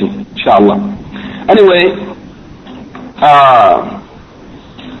discussion, inshallah. Anyway,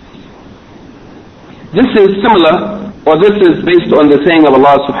 this is similar, or this is based on the saying of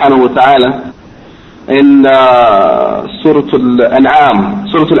Allah subhanahu wa ta'ala in Surah Al-An'am,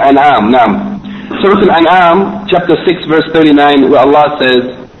 Surah Al-An'am, chapter 6, verse 39, where Allah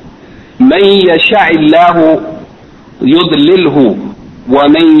says, مَنْ يَشَعِ اللَّهُ يُضْلِلْهُ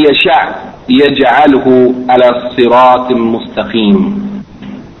وَمَنْ يَشَعْ يَجْعَلْهُ عَلَى الصِّرَاطِ الْمُسْتَقِيمِ.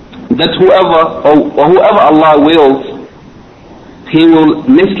 That whoever Allah wills, He will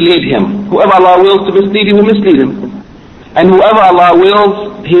mislead him. Whoever Allah wills to mislead, He will mislead him. And whoever Allah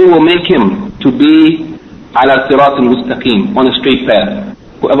wills, He will make him to be ala sirat al-mustaqim, on a straight path.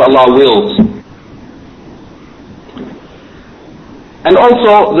 Whoever Allah wills. And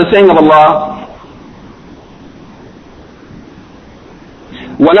also the saying of Allah,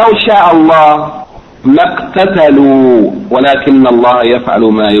 وَلَوْ شَاءَ اللَّهُ مَا اقْتَتَلُوا وَلَكِنَّ اللَّهَ يَفْعَلُ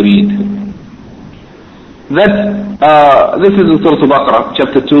مَا يُرِيدُ. That this is in Surah Al-Baqarah,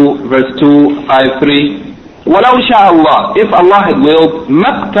 chapter 2, verse 253. وَلَوْ شَاءَ اللَّهُ, if Allah had willed,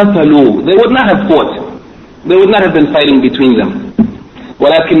 مَا اقْتَتَلُوا, they would not have fought. They would not have been fighting between them.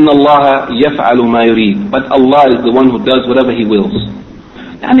 وَلَكِنَّ اللَّهَ يَفْعَلُ مَا يُرِيدُ. But Allah is the one who does whatever He wills.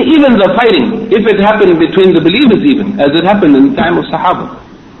 And even the fighting, if it happened between the believers even, as it happened in the time of Sahaba.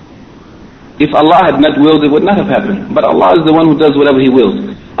 If Allah had not willed, it would not have happened. But Allah is the one who does whatever He wills.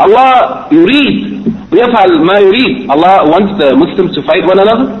 Allah yurid, يَفْعَلْ مَا يُرِيدُ. Allah wants the Muslims to fight one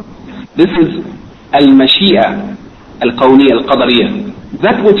another. This is al-Mashi'a al-Kawniyya al-Qadariyya.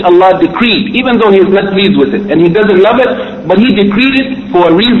 That which Allah decreed, even though He is not pleased with it, and He doesn't love it, but He decreed it for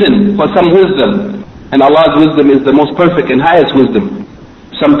a reason, for some wisdom. And Allah's wisdom is the most perfect and highest wisdom.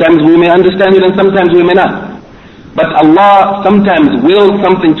 Sometimes we may understand it and sometimes we may not. But Allah sometimes wills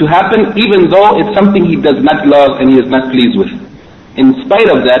something to happen, even though it's something He does not love and He is not pleased with. In spite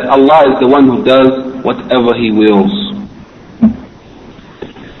of that, Allah is the one who does whatever He wills.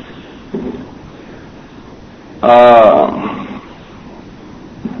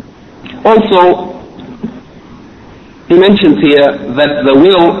 Also, He mentions here that the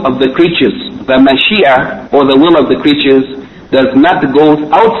will of the creatures, the Mashi'a, or the will of the creatures, does not go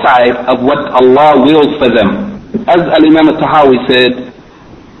outside of what Allah wills for them. As Al-Imam Al-Tahawi said,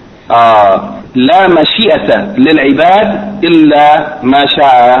 لا مشيئة للعباد إلا ما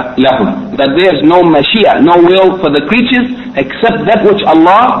شاء لهم. That there is no Mashi'a, no will for the creatures except that which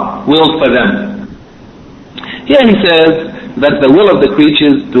Allah wills for them. Here he says that the will of the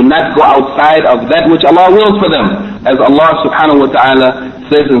creatures do not go outside of that which Allah wills for them. As Allah subhanahu wa ta'ala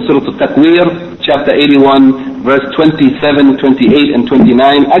says in Surah Al-Takwir, chapter 81, verse 27, 28 and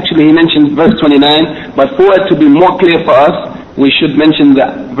 29. Actually he mentions verse 29, but for it to be more clear for us, we should mention the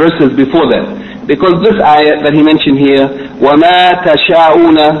verses before that. Because this ayah that he mentioned here, وَمَا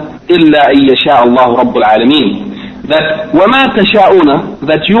تَشَاءُونَ إِلَّا أَن يَشَاءَ اللَّهُ رَبُّ الْعَالَمِينَ. That وَمَا تَشَاءُونَ,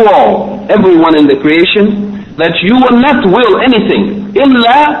 that you all, everyone in the creation, that you will not will anything,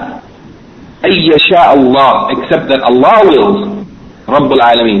 إِلَّا أَن يَشَاءَ اللَّهُ, except that Allah wills, رَبُّ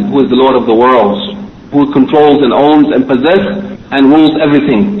الْعَالَمِينَ, who is the Lord of the worlds, who controls and owns and possesses and rules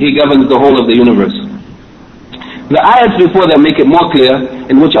everything. He governs the whole of the universe. The ayats before that make it more clear,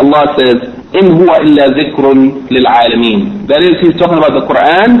 in which Allah says, إِنْ هُوَ إِلَّا ذِكْرٌ لِلْعَالَمِينَ. That is, He's talking about the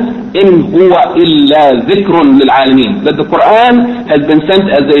Quran. إِنْ هُوَ إِلَّا ذِكْرٌ لِلْعَالَمِينَ. That the Quran has been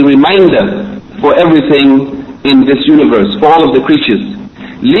sent as a reminder for everything in this universe, for all of the creatures.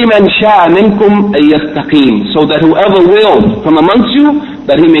 لِمَنْ شَاءَ مِنْكُمْ أَن يَسْتَقِيمَ. So that whoever wills from amongst you,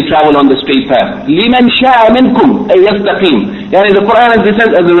 that he may travel on the straight path. لِمَنْ شَاءَ مِنْكُمْ أَن يَسْتَقِيمَ. Yani the Quran has been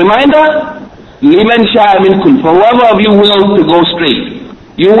sent as a reminder, لِمَنْ شَاءَ مِنْكُمْ. For whoever of you wills to go straight,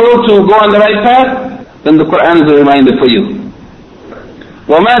 you will to go on the right path, then the Quran is a reminder for you.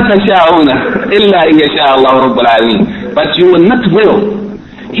 وَمَا تَشَاءُونَ إِلَّا إِن يَشَاءَ اللَّهُ رَبُّ الْعَالَمِينَ. But you will not will.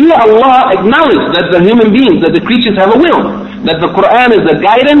 Here Allah acknowledged that the human beings, that the creatures have a will. that the Quran is a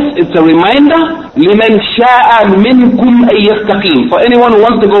guidance, it's a reminder, لِمَنْ شَاءَ مِنْكُمْ أَن يَسْتَقِيمُ, for anyone who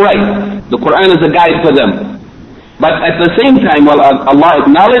wants to go right. The Quran is a guide for them. But at the same time, while Allah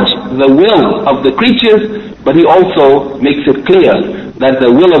acknowledged the will of the creatures, but He also makes it clear that the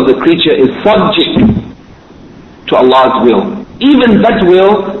will of the creature is subject to Allah's will. Even that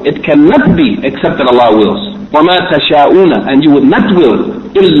will, it cannot be except that Allah wills. وَمَا تَشَاءُونَ, and you would not will,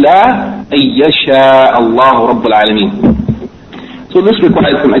 إِلَّا أَن يَشَاءَ اللَّهُ رَبُّ الْعَالَمِينَ. So this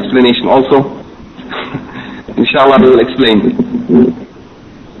requires some explanation also. Inshallah we will explain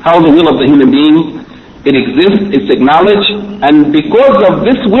how the will of the human being, it exists, it's acknowledged, and because of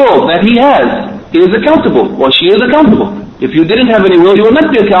this will that he has, he is accountable, or she is accountable. If you didn't have any will, you will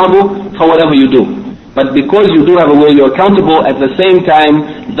not be accountable for whatever you do. But because you do have a will, you're accountable. At the same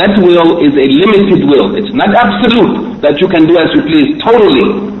time, that will is a limited will. It's not absolute that you can do as you please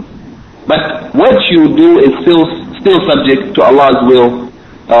totally. But what you do is still subject to Allah's will,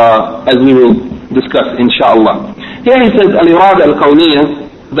 as we will discuss inshallah. Here he says, al-irada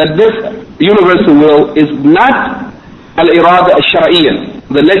al-kawniyya, that this universal will is not al-irada al-shar'iyyah,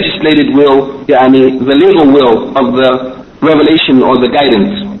 the legislated will, yani the legal will of the revelation or the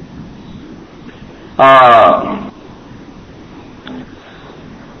guidance.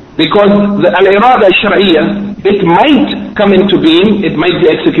 Because the al-irada al-shar'iyyah, it might come into being, it might be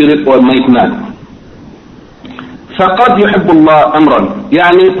executed or it might not. فَقَدْ يُحِبُّ اللَّهُ أَمْرًا,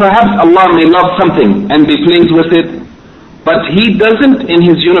 يعني perhaps Allah may love something and be pleased with it, but He doesn't in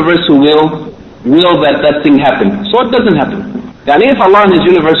His universal will that thing happen. So it doesn't happen. Yani if Allah in His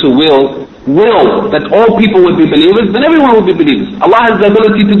universal will that all people would be believers, then everyone would be believers. Allah has the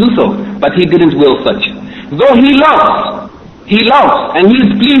ability to do so, but He didn't will such. Though He loves, and He is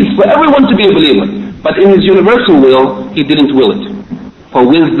pleased for everyone to be a believer, but in His universal will, He didn't will it. For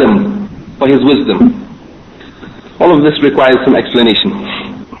wisdom, for His wisdom. All of this requires some explanation.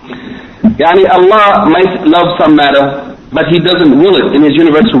 Yani Allah might love some matter, but He doesn't will it in His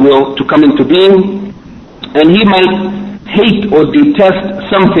universal will to come into being, and He might hate or detest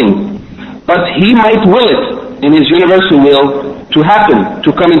something, but He might will it in His universal will to happen,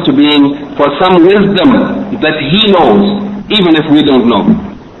 to come into being for some wisdom that He knows, even if we don't know.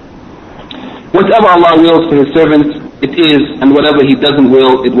 Whatever Allah wills for His servants, it is, and whatever He doesn't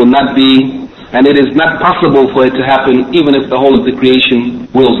will, it will not be, and it is not possible for it to happen even if the whole of the creation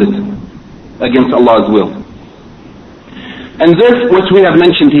wills it against Allah's will. And this, which we have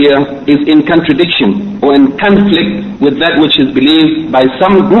mentioned here, is in contradiction or in conflict with that which is believed by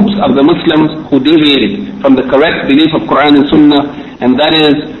some groups of the Muslims who deviated from the correct belief of Quran and Sunnah, and that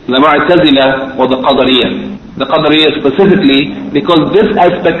is the Mu'tazila or the Qadariyah. The Qadariyah specifically, because this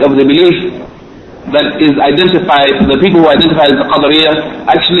aspect of the belief that is identified, the people who identify as the Qadariyah,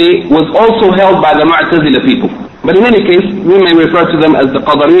 actually was also held by the Mu'tazila people. But in any case, we may refer to them as the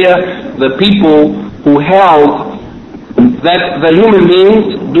Qadariyah, the people who held that the human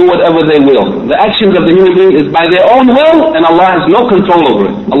beings do whatever they will. The actions of the human being is by their own will, and Allah has no control over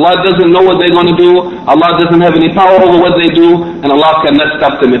it. Allah doesn't know what they're going to do, Allah doesn't have any power over what they do, and Allah cannot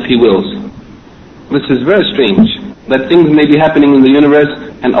stop them if He wills. This is very strange, that things may be happening in the universe,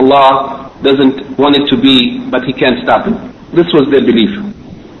 and Allah doesn't want it to be, but He can't stop it. This was their belief.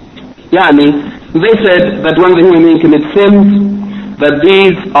 Yani, they said that when the human being commits sins, that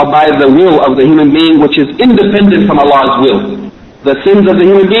these are by the will of the human being, which is independent from Allah's will. The sins of the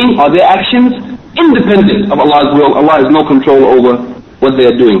human being are their actions independent of Allah's will. Allah has no control over what they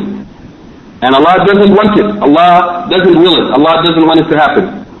are doing. And Allah doesn't want it. Allah doesn't will it. Allah doesn't want it to happen.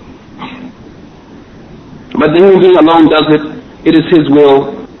 But the human being alone does it. It is his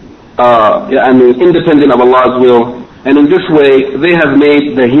will, and independent of Allah's will. And in this way, they have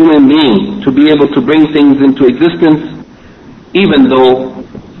made the human being to be able to bring things into existence, even though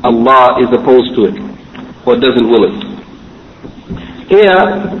Allah is opposed to it, or doesn't will it. Here,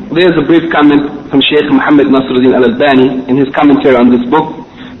 there's a brief comment from Shaykh Muhammad Nasruddin al-Albani in his commentary on this book,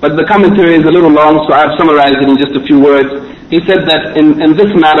 but the commentary is a little long, so I've summarized it in just a few words. He said that in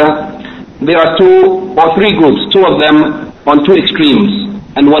this matter, there are two or three groups, two of them on two extremes,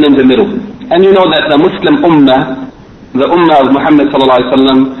 and one in the middle. And you know that the Muslim Ummah, the Ummah of Muhammad sallallahu alaihi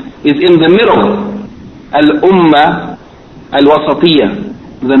wasallam, is in the middle. Al-Ummah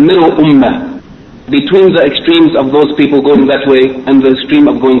Al-Wasatiyah, the middle Ummah, between the extremes of those people going that way and the extreme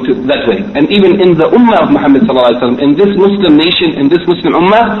of going to that way. And even in the Ummah of Muhammad sallallahu alaihi wasallam, in this Muslim nation, in this Muslim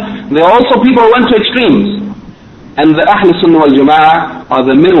Ummah, there are also people who went to extremes. And the Ahl Sunnah wal Jama'ah are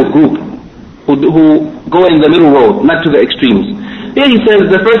the middle group, who go in the middle road, not to the extremes. Here he says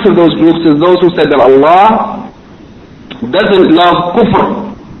the first of those groups is those who said that Allah doesn't love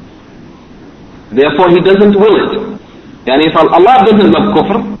kufr, therefore He doesn't will it. And if Allah doesn't love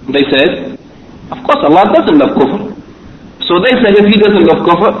kufr, they said, of course Allah doesn't love kufr. So they said if He doesn't love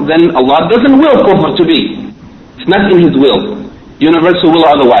kufr, then Allah doesn't will kufr to be. It's not in His will. Universal will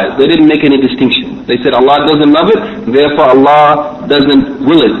or otherwise. They didn't make any distinction. They said Allah doesn't love it, therefore Allah doesn't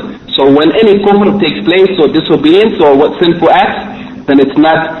will it. So when any kufr takes place or disobedience or what sinful acts, then it's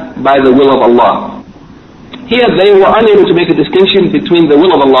not by the will of Allah. Here they were unable to make a distinction between the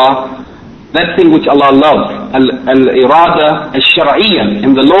will of Allah, that thing which Allah loves, al-irada al-shar'iyya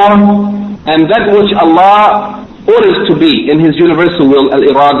in the law, and that which Allah orders to be in His universal will,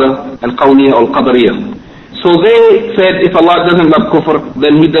 al-irada al-kawniyya or al-qadariyya. So they said if Allah doesn't love kufr,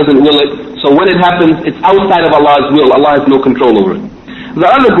 then He doesn't will it. So when it happens, it's outside of Allah's will. Allah has no control over it. The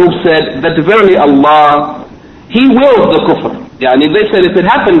other group said that verily Allah, He wills the kufr. Yani they said if it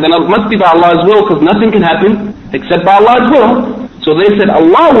happened, then it must be by Allah's will, because nothing can happen except by Allah's will. So they said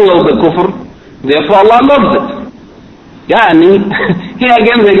Allah wills the kufr, therefore Allah loves it. Yani, here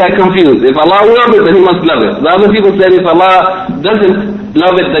again they got confused. If Allah wills it, then He must love it. The other people said if Allah doesn't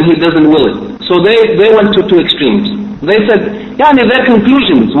love it, then He doesn't will it. So they went to two extremes. They said, yani their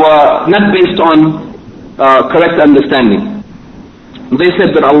conclusions were not based on correct understanding. They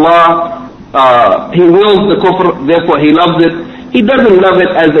said that Allah, He wills the kufr, therefore He loves it. He doesn't love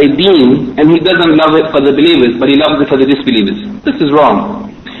it as a being, and He doesn't love it for the believers, but He loves it for the disbelievers. This is wrong.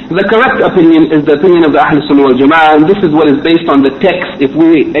 The correct opinion is the opinion of the Ahl Sunnah wal Jama'ah, and this is what is based on the text. If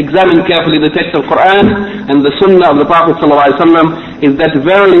we examine carefully the text of Quran and the Sunnah of the Prophet ﷺ, is that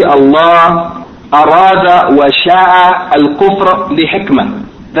verily Allah arada wa sha'a al-kufr li-hikmah.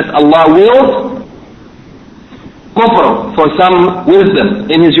 That Allah willed kufr for some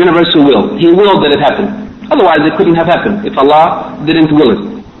wisdom in His universal will. He willed that it happened. Otherwise it couldn't have happened if Allah didn't will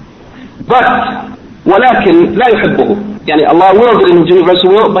it. But ولكن لا يحبه. Yani Allah wills it in His universal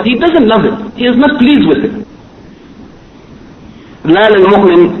will, but He doesn't love it. He is not pleased with it. لا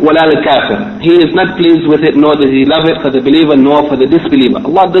للمؤمن ولا للكافر. He is not pleased with it, nor does He love it for the believer, nor for the disbeliever.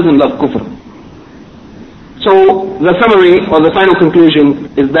 Allah doesn't love kufr. So the summary or the final conclusion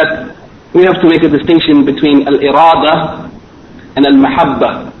is that we have to make a distinction between al-irada and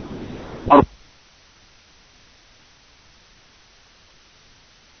al-mahabba.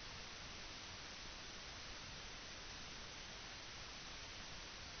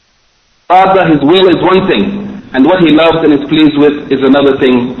 His will is one thing, and what He loves and is pleased with is another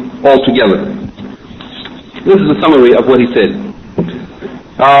thing altogether. This is the summary of what he said.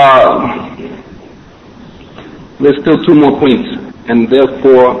 There's still two more points, and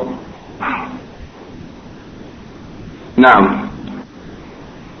therefore, now,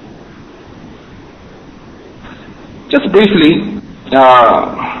 just briefly,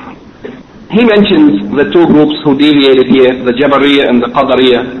 he mentions the two groups who deviated here, the Jabariyya and the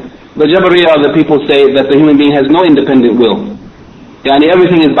Qadariyya. The Jabariyya are the people say that the human being has no independent will. Yani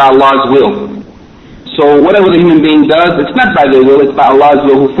everything is by Allah's will. So whatever the human being does, it's not by their will, it's by Allah's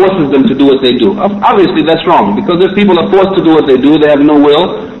will who forces them to do what they do. Obviously that's wrong, because if people are forced to do what they do, they have no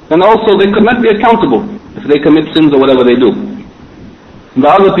will, then also they could not be accountable if they commit sins or whatever they do. The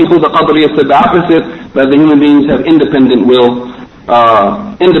other people, the Qadariyya, said the opposite, that the human beings have independent will,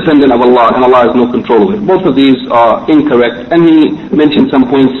 independent of Allah, and Allah has no control of it. Both of these are incorrect, and he mentioned some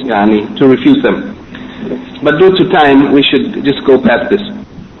points to refute them. But due to time, we should just go past this.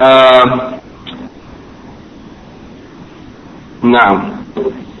 Now,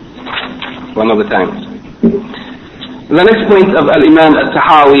 for another time. The next point of Al-Imam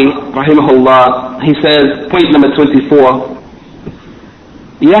Al-Tahawi, rahimahullah, he says, point number 24,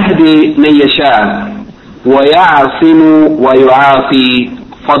 يهدي من يشاء ويعصم ويعافي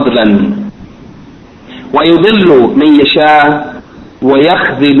فضلا ويضل من يشاء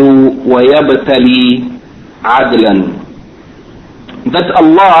ويخذل ويبتلي عدلا. That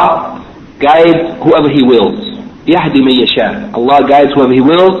Allah guides whoever He wills. يهدي من يشاء. Allah guides whoever He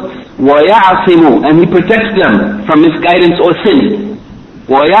wills. ويعصم, and He protects them from misguidance or sin.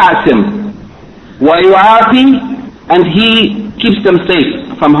 ويعصم ويعافي, and He keeps them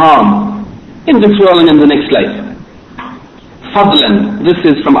safe from harm in this world and in the next life. Fadlan, this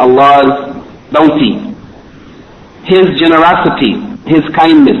is from Allah's bounty, His generosity, His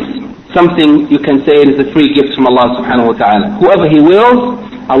kindness. Something you can say it is a free gift from Allah subhanahu wa ta'ala. Whoever He wills,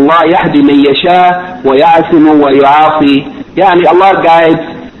 Allah yahdi man yasha wa ya'asimu wa yu'afi. Yani Allah guides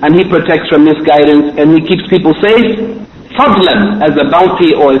and He protects from misguidance and He keeps people safe. Fadlan, as a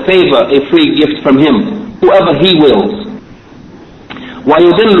bounty or a favor, a free gift from Him. Whoever He wills.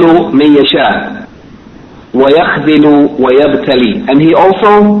 وَيُضِلُّ مَن يَشَاءُ وَيَخْذِلُ وَيَبْتَلِي, and He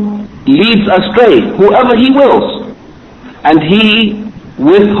also leads astray whoever He wills, and He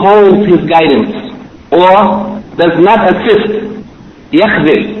withholds His guidance, or does not assist,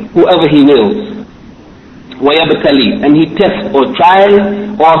 يخذل, whoever he wills, ويبتلي, and he tests or tries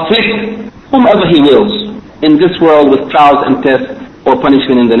or afflicts whomever he wills in this world with trials and tests or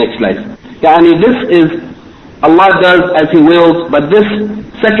punishment in the next life. Yani this is, Allah does as he wills, but this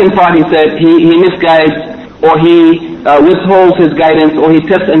second part he said, he misguides, or he withholds his guidance, or he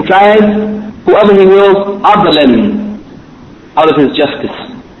tests and tries whoever he wills, adlan, out of his justice.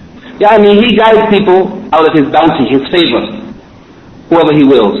 Yani he guides people out of his bounty, his favor, whoever he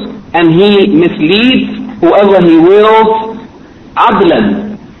wills. And he misleads whoever he wills,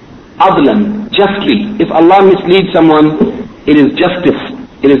 adlan, justly. If Allah misleads someone, it is justice,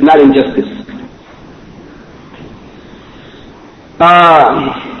 it is not injustice.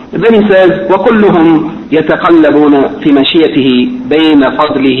 Then he says, وَكُلُّهُمْ يَتَقَلَّبُونَ فِي مَشِيَتِهِ بَيْنَ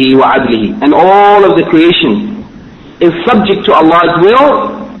فَضْلِهِ وَعَدْلِهِ. And all of the creation is subject to Allah's will,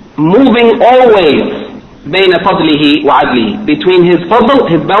 moving always بَيْنَ فَضْلِهِ وَعَدْلِهِ, between his fadl,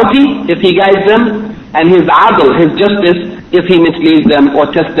 his bounty, if he guides them, and his adl, his justice, if he misleads them, or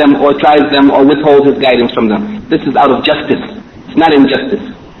tests them, or tries them, or withholds his guidance from them. This is out of justice, it's not injustice.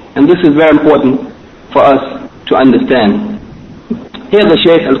 And this is very important for us to understand. Here the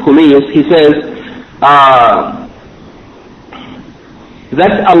Shaykh Al-Kumayyis, he says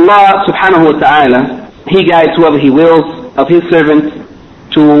that Allah subhanahu wa ta'ala, he guides whoever he wills of his servants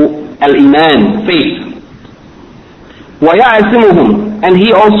to al-iman, faith. وَيَعْزِمُهُمْ, and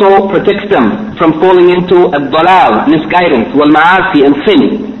he also protects them from falling into al-dalal, misguidance, wal-ma'asi, and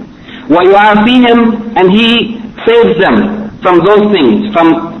sin. وَيُعَافِيهِمْ, and he saves them from those things,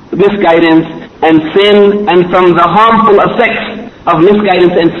 from misguidance and sin, and from the harmful effects of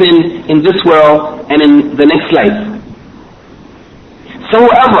misguidance and sin in this world and in the next life. So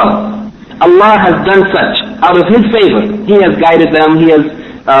whoever Allah has done such out of his favor, he has guided them, he has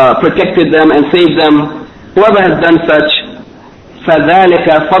protected them and saved them. Whoever has done such, فَذَلِكَ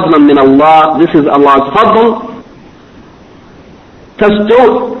فَضْلًا مِنَ اللَّهِ, this is Allah's fadl,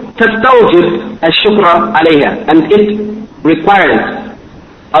 تَسْتَوْجِبْ الشُّكْرَ عَلَيْهَا, and it requires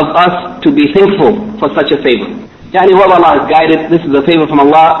of us to be thankful for such a favor. Yani whoever Allah has guided, this is a favor from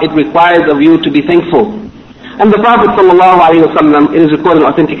Allah, it requires of you to be thankful. And the Prophet ﷺ, it is recorded in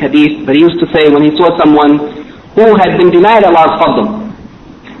authentic hadith, that he used to say when he saw someone who had been denied Allah's fadl,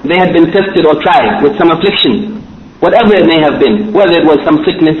 they had been tested or tried with some affliction, whatever it may have been, whether it was some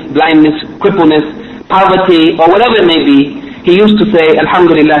sickness, blindness, crippleness, poverty, or whatever it may be, he used to say,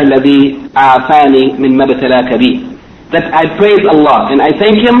 Alhamdulillah alladhi aafani min mabtalaka bi, that I praise Allah and I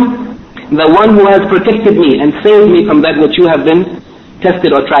thank Him, the one who has protected me and saved me from that which you have been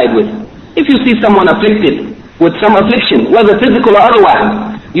tested or tried with. If you see someone afflicted with some affliction, whether physical or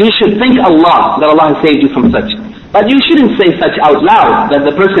otherwise, you should thank Allah that Allah has saved you from such. But you shouldn't say such out loud that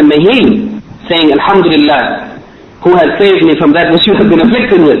the person may hear you, saying, Alhamdulillah, who has saved me from that which you have been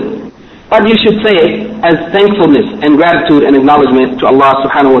afflicted with. But you should say it as thankfulness and gratitude and acknowledgement to Allah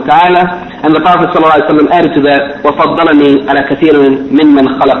subhanahu wa ta'ala. And the Prophet ﷺ added to that, وَفَضَّلَنِي عَلَى كَثِيرٍ مِّمَّنْ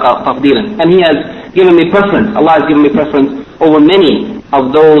خَلَقَ تَفْضِيلًا. And He has given me preference, Allah has given me preference over many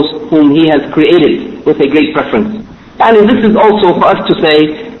of those whom He has created with a great preference. And this is also for us to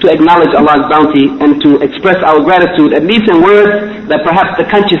say, to acknowledge Allah's bounty and to express our gratitude, at least in words, that perhaps the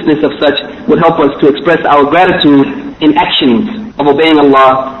consciousness of such would help us to express our gratitude in actions of obeying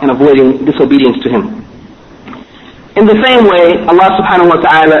Allah and avoiding disobedience to Him. In the same way, Allah subhanahu wa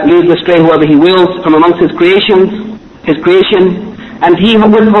ta'ala leads astray whoever He wills from amongst His creation, and He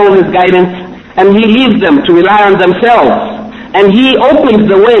withholds His guidance, and He leaves them to rely on themselves, and He opens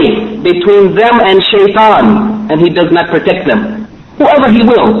the way between them and shaitan, and He does not protect them. Whoever He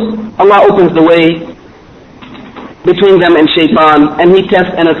wills, Allah opens the way between them and shaitan, and He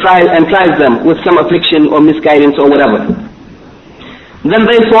tests and tries them with some affliction or misguidance or whatever. Then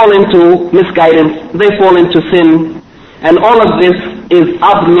they fall into misguidance, they fall into sin, and all of this is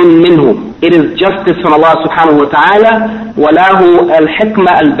adlun minhu. It is justice from Allah subhanahu wa ta'ala, وَلَهُ الْحِكْمَ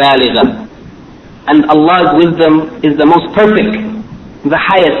الْبَالِغَةِ. And Allah's wisdom is the most perfect, the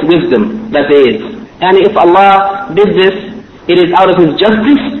highest wisdom that there is. And if Allah did this, it is out of His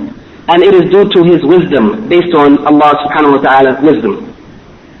justice, and it is due to His wisdom, based on Allah subhanahu wa ta'ala's wisdom.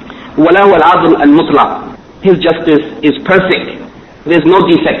 وَلَهُ الْعَدْلُ الْمُطْلَقِ. His justice is perfect. There is no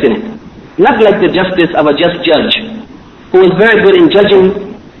defect in it. Not like the justice of a just judge, who is very good in judging,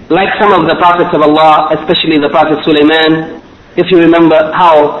 like some of the prophets of Allah, especially the Prophet Sulaiman. If you remember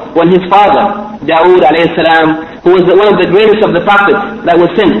how when his father, Dawood alayhi salam, who was one of the greatest of the prophets that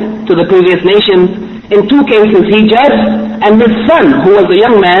was sent to the previous nations, in two cases he judged, and his son, who was a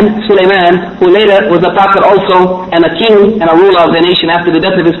young man, Sulaiman, who later was a prophet also, and a king and a ruler of the nation after the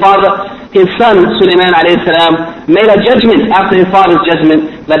death of his father, his son Sulaiman alayhi salam made a judgment after his father's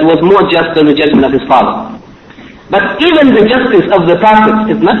judgment that was more just than the judgment of his father. But even the justice of the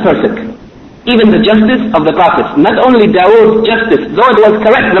prophets is not perfect. Even the justice of the prophets, not only Dawood's justice, though it was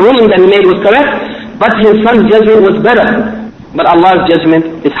correct, the ruling that he made was correct, but his son's judgment was better. But Allah's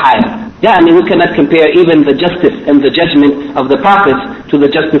judgment is higher. Yeah, I mean, we cannot compare even the justice and the judgment of the prophets to the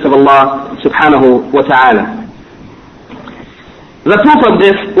justice of Allah subhanahu wa ta'ala. The proof of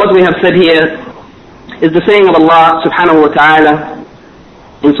this, what we have said here, is the saying of Allah subhanahu wa ta'ala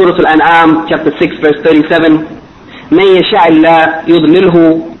in Surah Al-An'am, chapter 6, verse 37, مَن يَشَاءِ اللَّهُ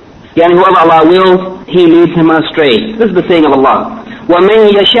يُضْلِلْهُ, yani whoever Allah wills, He leads him astray. This is the saying of Allah. وَمَن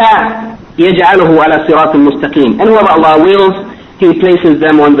يَشَاء يَجْعَلُهُ عَلَى صِرَاطٍ مُسْتَقِيمٍ, and whoever Allah wills, He places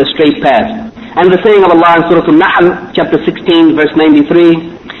them on the straight path. And the saying of Allah in Surah Al-Nahl, chapter 16, verse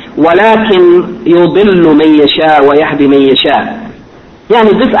 93, وَلَكِنْ يُضِلُّ مَن يَشَاء وَيَهْدِي مَن يَشَاء.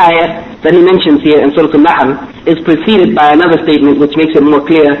 Yani this ayah that he mentions here in Surah Al-Nahl is preceded by another statement which makes it more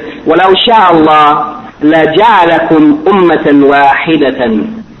clear. وَلَوْ شَاءَ اللَّهُ لَجَعَلَكُمْ أُمَّةً وَاحِدَةً.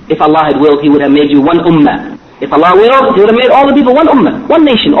 If Allah had willed, He would have made you one ummah. If Allah willed, He would have made all the people one ummah, one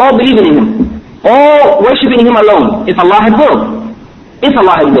nation, all believing in Him, all worshipping Him alone. If Allah had willed. If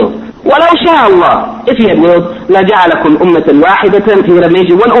Allah had willed. وَلَوْ شَاءَ اللَّهُ, if He had willed, لَجَعَلَكُمْ أُمَّةً وَاحِدَةً, He would have made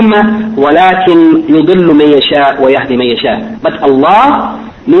you one ummah. وَلَكِنْ يُضِلُّ مَن يَشَاء وَيَهْدِي مَن يَشَاء. But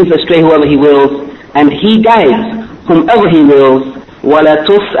Allah leads astray whoever He wills, and He guides whomever He wills.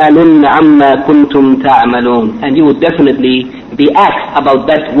 وَلَتُسْأَلُنَّ عَمَّا كُنْتُمْ تَعْمَلُونَ. And you will definitely be asked about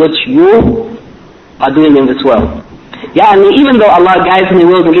that which you are doing in this world. Yeah, I mean, even though Allah guides whom He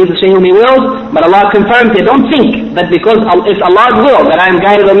wills and leads astray whom He wills, but Allah confirms it. Don't think that because it's Allah's will that I am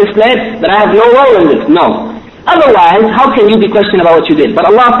guided or misled, that I have no role in this. No. Otherwise, how can you be questioned about what you did? But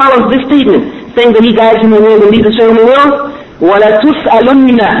Allah follows this statement, saying that He guides whom He wills and leads astray whom He wills.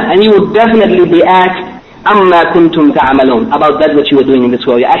 وَلَتُسْأَلُنَّ, and you would definitely be asked أَمَّا كُنْتُمْ تَعْمَلُونَ, about that which you were doing in this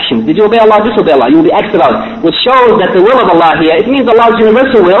world, your actions. Did you obey Allah, disobey Allah? You will be asked about it, which shows that the will of Allah here, it means Allah's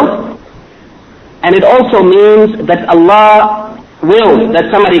universal will. And it also means that Allah wills that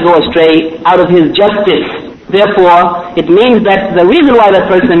somebody go astray out of His justice. Therefore, it means that the reason why that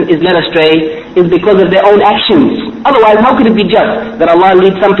person is led astray is because of their own actions. Otherwise, how could it be just that Allah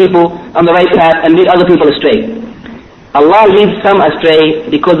leads some people on the right path and lead other people astray? Allah leads some astray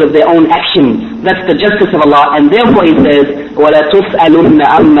because of their own actions. That's the justice of Allah, and therefore He says, وَلَا تُسْأَلُنَّ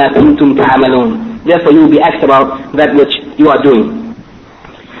عَمَّا كُنْتُمْ تَعْمَلُونَ. Therefore you will be asked about that which you are doing.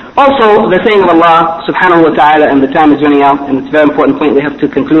 Also, the saying of Allah subhanahu wa ta'ala, and the time is running out, and it's a very important point we have to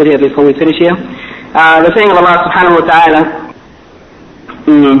conclude here before we finish here. The saying of Allah subhanahu wa ta'ala,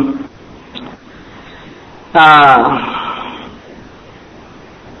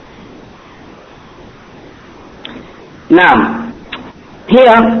 now,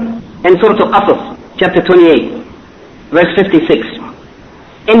 here in Surah Al-Qasas, chapter 28, verse 56,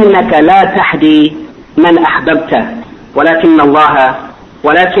 إِنَّكَ لَا تَحْدِي مَنْ أَحْبَبْتَ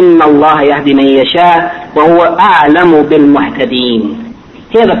وَلَكِنَّ اللَّهَ يَهْدِي مَن يَشَاءُ وَهُوَ أَعْلَمُ بِالْمُهْتَدِينَ.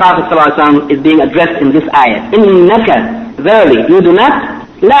 Here the Prophet ﷺ is being addressed in this ayah. إِنَّكَ, verily, you do not,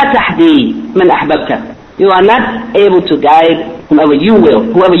 لَا تَحْدِي مَنْ أَحْبَبْتَ. You are not able to guide whomever you will,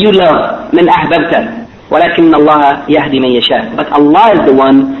 whoever you love, مَنْ أَحْبَبْتَ. وَلَكِنَّ اللَّهَ يَهْدِي مَن يَشَاءُ. But Allah is the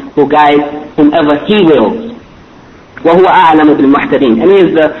one who guides whomever He wills. وَهُوَ أَعْلَمُ بِالْمُهْتَدِينَ. And He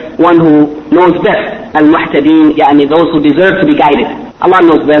is the one who knows best. Al-Muhtadeen, يعني those who deserve to be guided. Allah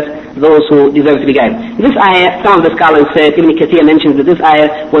knows best those who deserve to be guided. This ayah, some of the scholars said, Ibn Kathir mentions that this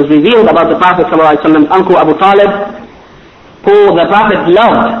ayah was revealed about the Prophet ﷺ's uncle Abu Talib, who the Prophet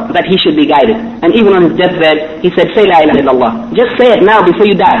loved that he should be guided. And even on his deathbed, he said, say La ilaha illallah. Just say it now before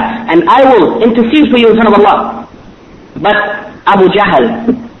you die, and I will intercede for you in front of Allah. But Abu Jahl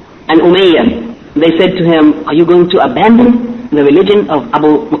and Umayyah, they said to him, are you going to abandon the religion of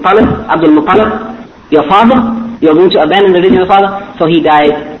Abdul Muttalib, your father? You're going to abandon the religion of your father? So he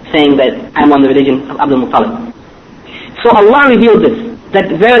died saying that I'm on the religion of Abdul Muttalib. So Allah revealed this, that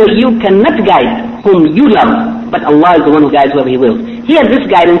verily you cannot guide whom you love, but Allah is the one who guides whoever He wills. Here this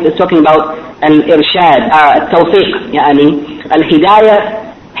guidance is talking about al-irshad, al-tawfiq, yani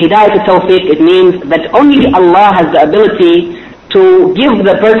al-hidayah. Hidayah al-tawfiq, it means that only Allah has the ability to give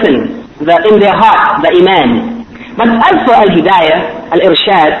the person in their heart the iman. But as for al-hidayah,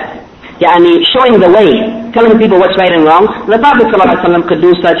 al-irshad, yani showing the way, telling people what's right and wrong, the Prophet ﷺ could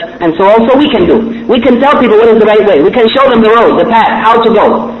do such, and so also we can do. We can tell people what is the right way. We can show them the road, the path, how to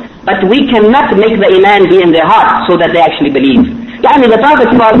go. But we cannot make the iman be in their heart so that they actually believe. Yani the Prophet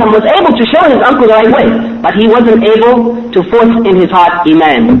ﷺ was able to show his uncle the right way, but he wasn't able to force in his heart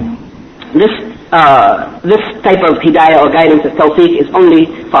iman. This this type of hidayah or guidance as tawfiq is only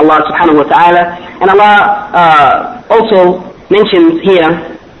for Allah subhanahu wa ta'ala. And Allah also mentions here,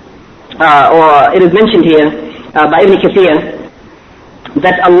 or it is mentioned here by Ibn Kathir,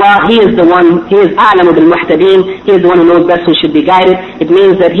 that Allah, He is the one, He is a'lamu bil muhtadeen, He is the one who knows best who should be guided. It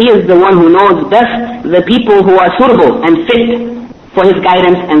means that He is the one who knows best the people who are suitable and fit for His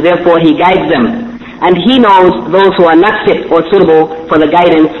guidance, and therefore He guides them. And He knows those who are not fit or suitable for the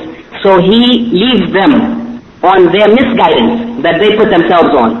guidance, so He leaves them on their misguidance that they put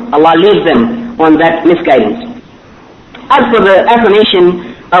themselves on. Allah leaves them on that misguidance. As for the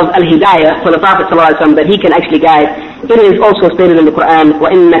affirmation of al-hidayah for the Prophet ﷺ, that he can actually guide, it is also stated in the Quran,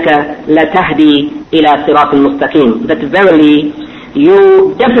 وَإِنَّكَ لَتَهْدِي إِلَى صِرَاطٍ مُسْتَقِيمٍ, that verily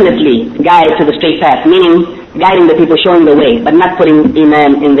you definitely guide to the straight path, meaning guiding the people, showing the way, but not putting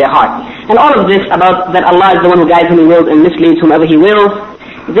iman in their heart. And all of this about that Allah is the one who guides whom He wills and misleads whomever He wills,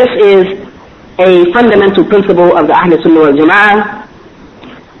 this is a fundamental principle of the Ahl Sunnah wal Jama'ah,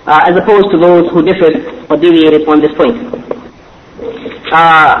 as opposed to those who differed or deviated on this point.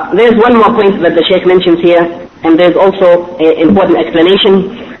 There's one more point that the Shaykh mentions here, and there's also an important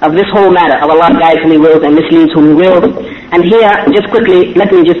explanation of this whole matter of Allah guides whom He wills and misleads whom He wills. And here, just quickly,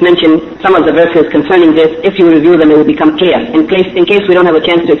 let me just mention some of the verses concerning this. If you review them, it will become clear. In case we don't have a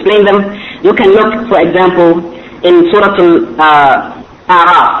chance to explain them, you can look, for example, in Surah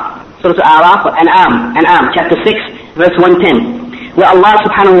Al-A'raf, An'am, chapter 6, verse 110, where Allah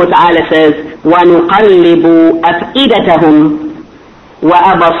subhanahu wa ta'ala says, وَنُقَلِّبُ أَفْئِدَتَهُمْ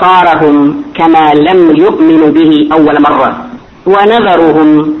وَأَبَصَارَهُمْ كَمَا لَمْ يُؤْمِنُوا بِهِ أَوَّلَ مَرَّةٍ وَنَذَرُهُمْ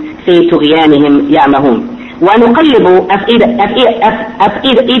فِي طُغْيَانِهِمْ يَعْمَهُونَ. وَنُقَلِّبُ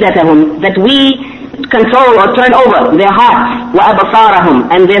أَفْئِدَتَهُمْ, that we control or turn over their hearts, وَأَبَصَارَهُمْ,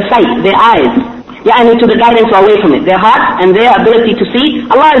 and their sight, their eyes, يعني to the guidance or away from it, their hearts and their ability to see.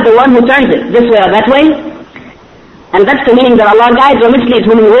 Allah is the one who turns it this way or that way, and that's the meaning that Allah guides or misleads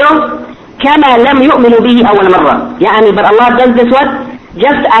whom He wills. كَمَا لَمْ يُؤْمِنُوا بِهِ أَوَّلَ مَرَّةٍ, يعني, but Allah does this what?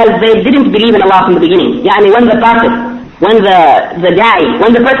 Just as they didn't believe in Allah from the beginning. يعني when the prophet, when the da'i,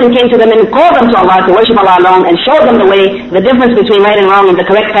 when the person came to them and called them to Allah to worship Allah alone and showed them the way, the difference between right and wrong and the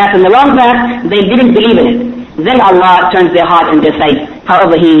correct path and the wrong path, they didn't believe in it. Then Allah turns their heart and their sight,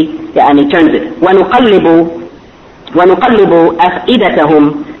 however He turns it. وَنُقَلِّبُ أَفْئِدَتَهُمْ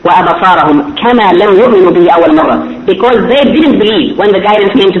وَأَبَصَارَهُمْ كَمَا لَمْ يُؤْمِنُوا بِهِ أَوَّلَ مَرَّةٍ, because they didn't believe when the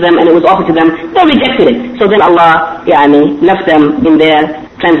guidance came to them and it was offered to them, they rejected it. So then Allah left them in their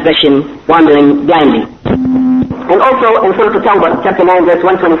transgression, wandering blindly. And also in Surah At-Tawbah, chapter 9, verse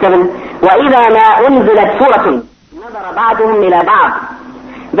 127, وَإِذَا مَا أُنزِلَتْ سُورَةٌ نَظَرَ بَعْضُهُمْ إِلَى بَعْضٍ,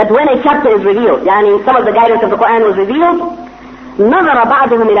 that when a chapter is revealed, some of the guidance of the Quran was revealed, نَظَرَ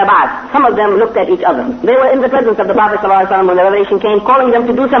بَعْضُهُمْ إِلَى بَعْضٍ, some of them looked at each other. They were in the presence of the Prophet ﷺ when the revelation came, calling them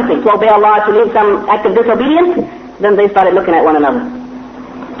to do something, to obey Allah, to leave some act of disobedience. Then they started looking at one another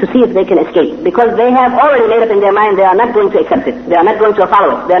to see if they can escape, because they have already made up in their mind they are not going to accept it, they are not going to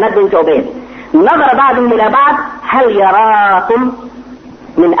follow it, they are not going to obey it. نَظَرَ بَعْضُهُمْ إِلَى بَعْضٍ هَلْ يَرَاكُمْ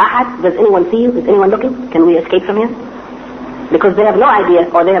مِنْ أَحَدٍ, does anyone see you? Is anyone looking? Can we escape from here? Because they have no idea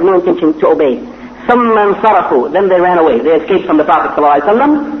or they have no intention to obey. ثُمَّ انصَرَفُوا, then they ran away. They escaped from the Prophet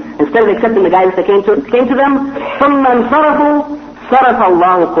ﷺ. Instead of accepting the guidance that came to them, ثُمَّ انصَرَفُوا صَرَفَ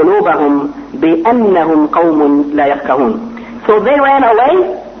اللَّهُ قُلُوبَهُمْ بِأَنَّهُمْ قَوْمٌ لَا يَفْقَهُونَ. So they ran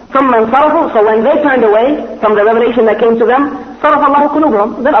away, ثُمَّ انصَرَفُوا, so when they turned away from the revelation that came to them, صَرَفَ اللَّهُ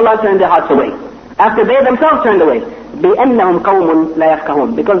قُلُوبَهُمْ, then Allah turned their hearts away. After they themselves turned away, بِأَنَّهُمْ قَوْمٌ لَا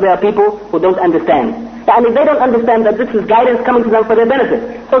يَفْقَهُونَ, because they are people who don't understand. And they don't understand that this is guidance coming to them for their benefit.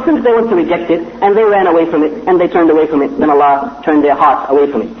 So since they want to reject it, and they ran away from it, and they turned away from it, then Allah turned their hearts away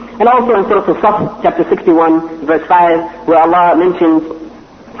from it. And also in Surah Al-Saf, chapter 61, verse 5, where Allah mentions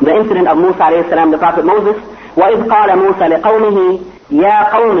the incident of Musa alayhi salam, the Prophet Moses, وَإِذْ قَالَ مُوسَى لِقَوْمِهِ يَا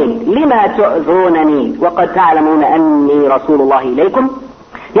قَوْمِ لِمَا تُؤْذُونَنِي وَقَدْ تَعْلَمُونَ أَنِّي رَسُولُ اللَّهِ إِلَيْكُمْ.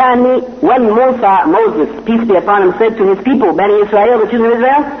 When Moses, peace be upon him, said to his people, Bani Israel, the children of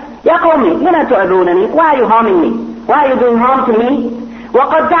Israel, يا قومي لما تعذونني, why are you harming me? Why are you doing harm to me?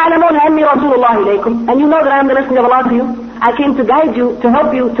 وقد تعلمون أني رسول الله إليكم, and you know that I am the messenger of Allah to you. I came to guide you, to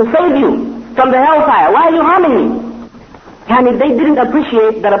help you, to save you from the hellfire. Why are you harming me? They didn't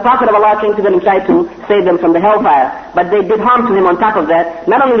appreciate that a prophet of Allah came to them and tried to save them from the hellfire, but they did harm to him on top of that,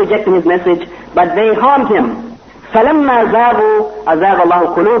 not only rejecting his message, but they harmed him. فَلَمَّا زَاغُوا أَزَاغَ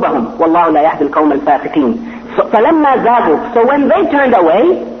اللَّهُ قُلُوبَهُمْ وَاللَّهُ لَا يَهْدِي الْقَوْمَ الْفَاسِقِينَ. فَلَمَّا زَاغُوا, so when they turned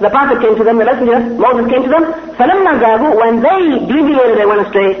away, the Prophet came to them, the messenger, Moses came to them, فَلَمَّا زَاغُوا, when they deviated, they went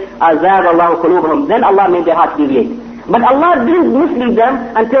astray, أَزَاغَ اللَّهُ قُلُوبَهُمْ, then Allah made their hearts deviate. But Allah didn't mislead them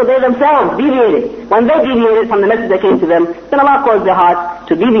until they themselves deviated. When they deviated from the message that came to them, then Allah caused their hearts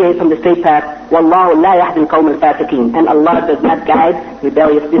to deviate from the straight path. وَاللَّهُ لَا يَهْدِي الْقَوْمَ الْفَاسِقِينَ. And Allah does not guide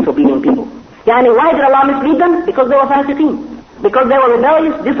rebellious, disobedient people. Why did Allah mislead them? Because they were fasiqeen. Because they were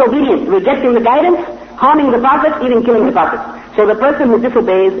rebellious, disobedient, rejecting the guidance, harming the prophets, even killing the prophets. So the person who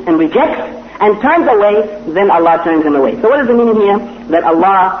disobeys and rejects and turns away, then Allah turns him away. So what is the meaning here? That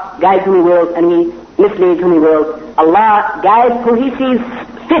Allah guides whom He wills and He misleads whom He wills. Allah guides who He sees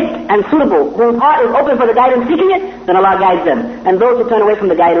fit and suitable, whose heart is open for the guidance seeking it, then Allah guides them. And those who turn away from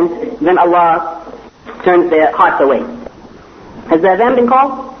the guidance, then Allah turns their hearts away. Has the adhan been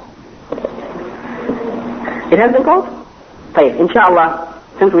called? It has been called? Okay, inshallah,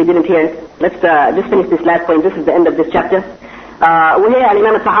 since we didn't hear it, let's just finish this last point. This is the end of this chapter. وهي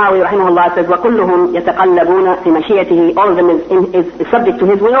الإمام الطحاوي رحمه الله says وكلهم يتقلبون في مشيئته. All of them is subject to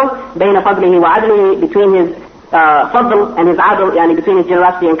his will. بين فضله وعدله, between his fadl and his adl, between his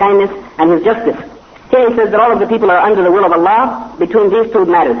generosity and kindness and his justice. Here he says that all of the people are under the will of Allah between these two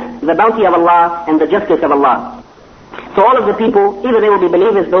matters, the bounty of Allah and the justice of Allah. So all of the people, either they will be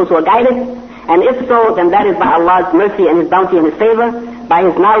believers, those who are guided, and if so, then that is by Allah's mercy and His bounty and His favor, by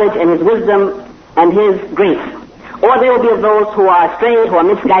His knowledge and His wisdom and His grace. Or they will be of those who are astray, who are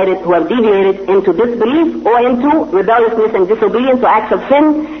misguided, who have deviated into disbelief or into rebelliousness and disobedience or acts of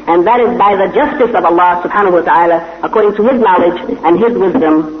sin, and that is by the justice of Allah subhanahu wa ta'ala, according to His knowledge and His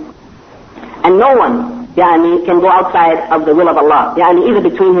wisdom. And no one, can go outside of the will of Allah, either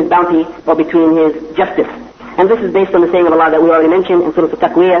between His bounty or between His justice. And this is based on the saying of Allah that we already mentioned in Surah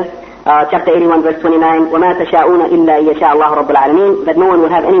Al-Taqwiyah, chapter 81, verse 29, وَمَا تَشَاءُونَ إِلَّا يَشَاءَ اللَّهُ رَبُّ الْعَالَمِينَ, that no one will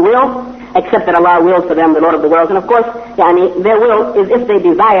have any will except that Allah wills for them, the Lord of the worlds. And of course, their will is if they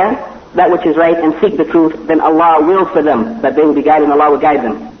desire that which is right and seek the truth, then Allah wills for them that they will be guided and Allah will guide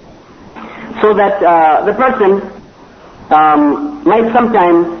them. So that the person might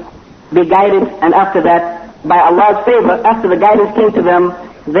sometimes be guided, and after that, by Allah's favor, after the guidance came to them,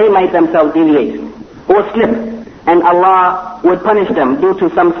 they might themselves deviate or slip, and Allah would punish them due to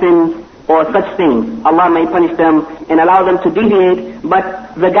some sins or such things. Allah may punish them and allow them to deviate,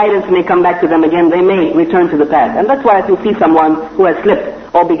 but the guidance may come back to them again. They may return to the path. And that's why if you see someone who has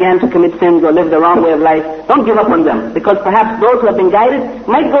slipped or began to commit sins or live the wrong way of life, don't give up on them, because perhaps those who have been guided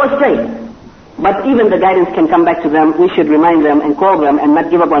might go astray. But even the guidance can come back to them. We should remind them and call them and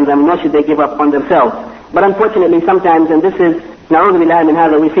not give up on them, nor should they give up on themselves. But unfortunately sometimes, and this is, na'udhu billahi min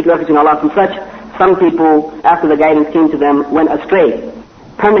hadha, we seek refuge in Allah from such, some people, after the guidance came to them, went astray,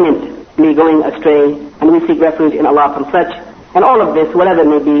 permanently going astray, and we seek refuge in Allah from such. And all of this, whatever it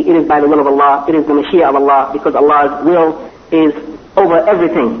may be, it is by the will of Allah, it is the Mashiach of Allah, because Allah's will is over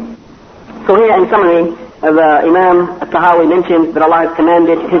everything. So here in summary, the Imam Al-Tahawi mentions that Allah has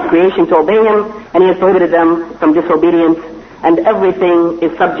commanded His creation to obey Him, and He has prohibited them from disobedience, and everything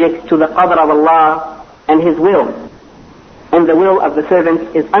is subject to the qadr of Allah and His will. And the will of the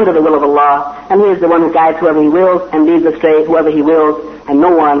servants is under the will of Allah, and He is the one who guides whoever He wills and leads astray whoever He wills, and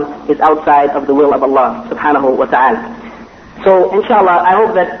no one is outside of the will of Allah subhanahu wa ta'ala. So inshallah, I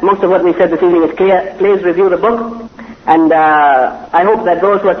hope that most of what we said this evening is clear. Please review the book, and I hope that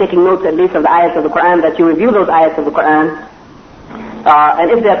those who are taking notes at least of the ayats of the Quran, that you review those ayats of the Quran,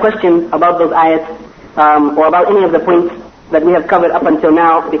 and if there are questions about those ayats or about any of the points that we have covered up until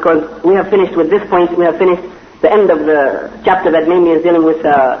now, because we have finished with this point, we have finished the end of the chapter that mainly is dealing with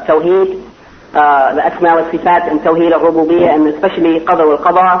Tawheed, the Asma wa Sifat and Tawheed al-Rububiyyah, and especially Qadar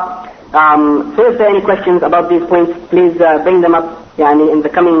wal-Qadar. So if there are any questions about these points, please bring them up in the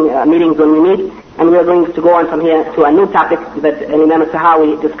coming meetings when we meet. And we are going to go on from here to a new topic that Imam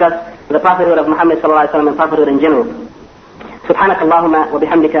Al-Tahawi discussed, the prophethood of Muhammad sallallahu alaihi wasallam and prophethood in general. سبحانك اللهم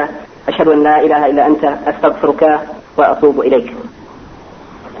وبحمدك أشهد أن لا إله إلا أنت أستغفرك وأتوب إليك.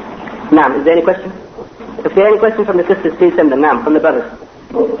 Naam, is there any question? If there are any questions from the sisters, please send them. Naam, from the brothers.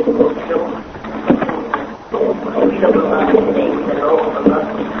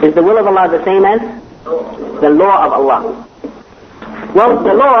 Is the will of Allah the same as the law of Allah? Well,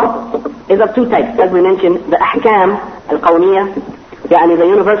 the law is of two types, as we mentioned, the ahkam al-qawniyah, the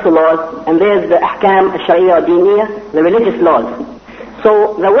universal laws, and there's the ahkam al-shari'ah or diniyah, the religious laws.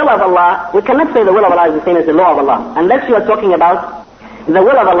 So the will of Allah, we cannot say the will of Allah is the same as the law of Allah, unless you are talking about the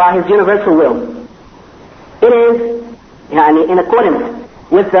will of Allah, His universal will. It is in accordance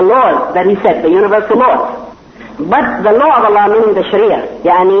with the laws that He set, the universal laws. But the law of Allah, meaning the sharia,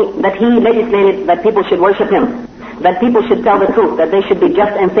 that He legislated that people should worship Him, that people should tell the truth, that they should be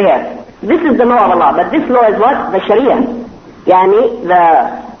just and fair. This is the law of Allah. But this law is what? The sharia. The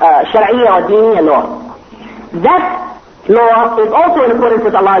shari'ah or diniyah law. That law is also in accordance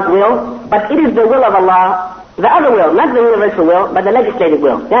with Allah's will, but it is the will of Allah the other will, not the universal will, but the legislative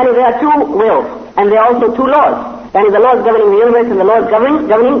will. There are two wills, and there are also two laws. The laws governing the universe and the laws governing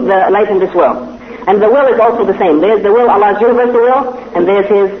the life in this world. And the will is also the same. There's the will, Allah's universal will, and there's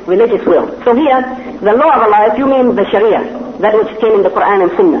His religious will. So here, the law of Allah, if you mean the Sharia, that which came in the Quran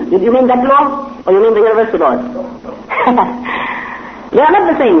and Sunnah, do you mean that law, or you mean the universal laws? They are not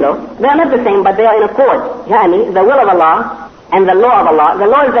the same though. They are not the same, but they are in accord. Yani, the will of Allah and the law of Allah, the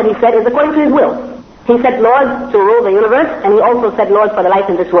laws that He said is according to His will. He set laws to rule the universe, and He also set laws for the life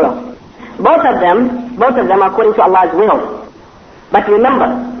in this world. Both of them are according to Allah's will. But remember,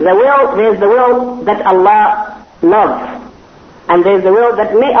 there's the will that Allah loves, and there's the will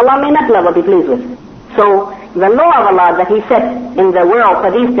that Allah may not love or be pleased with. So, the law of Allah that He set in the world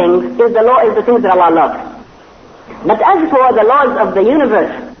for these things is the things that Allah loves. But as for the laws of the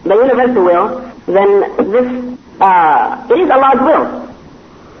universe, the universal will, then it is Allah's will.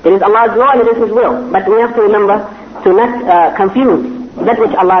 It is Allah's law and it is His will. But we have to remember to not confuse that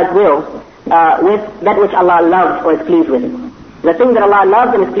which Allah's will with that which Allah loves or is pleased with. The thing that Allah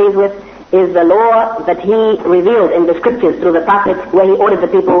loves and is pleased with is the law that He revealed in the scriptures through the prophets, where He ordered the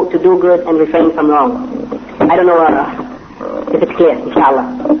people to do good and refrain from wrong. I don't know if it's clear, inshallah.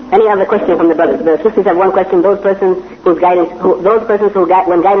 Any other question from the brothers? The sisters have one question. When guidance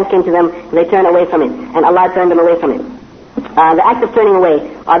came to them, they turned away from it, and Allah turned them away from it. The act of turning away,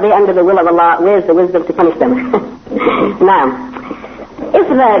 are they under the will of Allah? Where's the wisdom to punish them? Now, if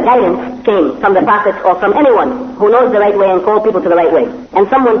the guidance came from the prophets or from anyone who knows the right way and calls people to the right way, and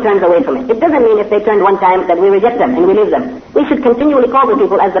someone turns away from it, it doesn't mean if they turned one time that we reject them and we leave them. We should continually call the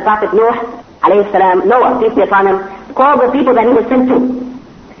people as the Prophet Noah, peace be upon him, called the people that he was sent to.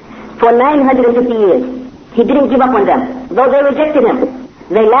 For 950 years, he didn't give up on them. Though they rejected him,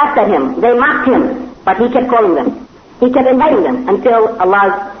 they laughed at him, they mocked him, but he kept calling them. He kept inviting them until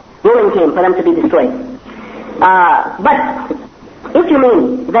Allah's ruling came for them to be destroyed. But if you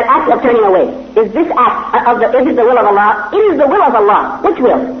mean that act of turning away, is it the will of Allah? It is the will of Allah. Which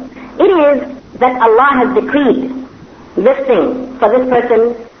will? It is that Allah has decreed this thing for this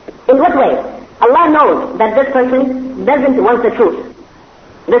person. In what way? Allah knows that this person doesn't want the truth.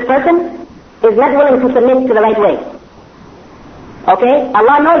 This person is not willing to submit to the right way. Okay?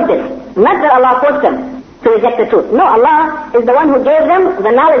 Allah knows this. Not that Allah forced them to reject the truth. No, Allah is the one who gave them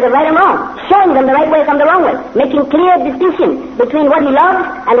the knowledge of right and wrong, showing them the right way from the wrong way, making clear distinction between what He loves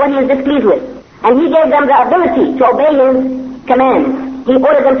and what He is displeased with. And He gave them the ability to obey His commands. He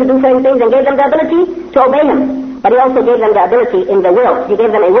ordered them to do certain things and gave them the ability to obey Him. But He also gave them the ability in the will. He gave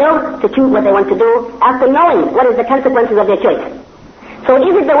them a will to choose what they want to do after knowing what is the consequences of their choice. So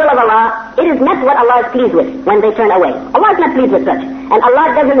is it the will of Allah? It is not what Allah is pleased with when they turn away. Allah is not pleased with such. And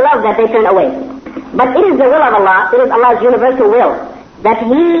Allah doesn't love that they turn away. But it is the will of Allah, it is Allah's universal will, that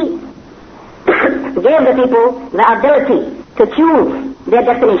He gave the people the ability to choose their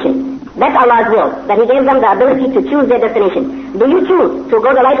destination. That's Allah's will, that He gave them the ability to choose their destination. Do you choose to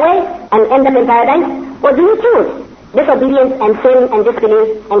go the right way and end up in paradise? Or do you choose disobedience and sin and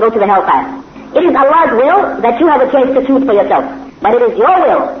disbelief and go to the hellfire? It is Allah's will that you have a choice to choose for yourself. But it is your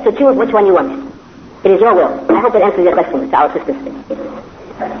will to choose which one you want. It is your will. I hope it answers your question to our sisters.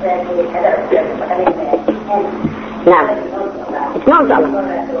 نعم. It's known to Allah.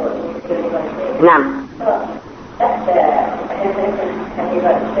 نعم.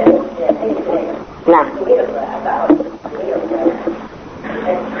 نعم.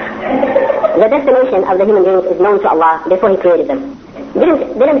 The destination of the human beings is known to Allah before He created them.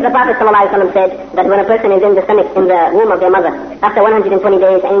 Didn't the Prophet ﷺ said that when a person is in the stomach, in the womb of their mother, after 120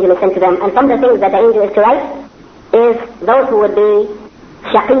 days, an angel is sent to them, and some of the things that the angel is to write is those who would be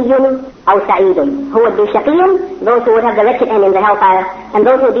shaqiyun or sa'idun. Who would be shaqiyun, those who would have the wretched end in the hellfire, and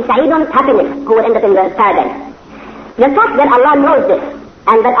those who would be sa'idun, happiness, who would end up in the paradise. The fact that Allah knows this,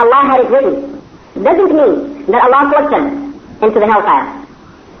 and that Allah had it written, doesn't mean that Allah forced them into the hellfire.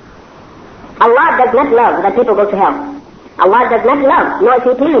 Allah does not love that people go to hell. Allah does not love, nor is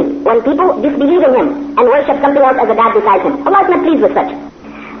He pleased when people disbelieve in Him and worship something else as a God besides Him. Allah is not pleased with such.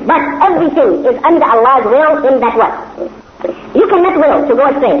 But everything is under Allah's will in that what? You cannot will to go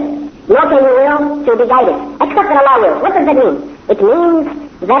astray, nor can you will to be guided, except that Allah will. What does that mean? It means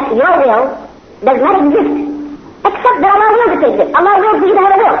that your will does not exist, except that Allah wills it to exist. Allah wills for you to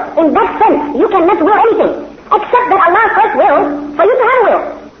have a will. In that sense, you cannot will anything, except that Allah first wills for you to have a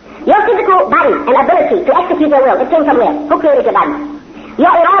will. Your physical body and ability to execute your will, it came from where? Who created your body? Your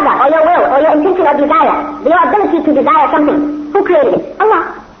irada, or your will, or your intention or desire, your ability to desire something, who created it?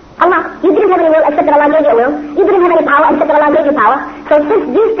 Allah. Allah. You didn't have any will except that Allah gave you a will. You didn't have any power except that Allah gave you power. So since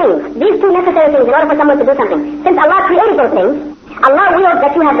these things, these two necessary things in order for someone to do something, since Allah created those things, Allah wills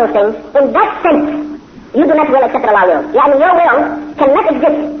that you have those things, in that sense, you do not will except Allah will. Yani your will cannot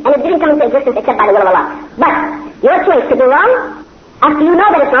exist, and it didn't come into existence except by the will of Allah. But your choice to do wrong, after you know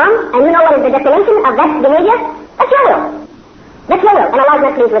that it's wrong, and you know what is the destination of that behavior, that's your will. That's your will, and Allah is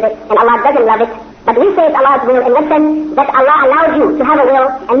not pleased with it, and Allah doesn't love it. But we say it's Allah's will in what sense? That Allah allowed you to have a will,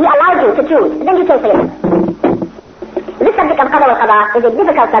 and He allowed you to choose. Then you choose for yourself. This subject of Qadar wal Qada is a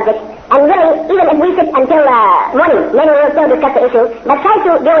difficult subject, and really, even if we sit until morning, many will still discuss the issue, but try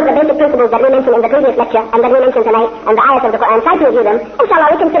to deal with the basic principles that we mentioned in the previous lecture, and that we mentioned tonight, and the ayats of the Quran. Try to review them. Inshallah,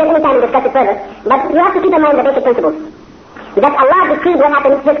 we can sit at any time and discuss it further. But you have to keep in mind the basic principles. That Allah decreed what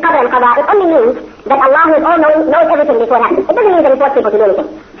happens, His Qadar and Qada, it only means that Allah who is all-knowing knows everything before it happens. It doesn't mean that He forced people to do anything.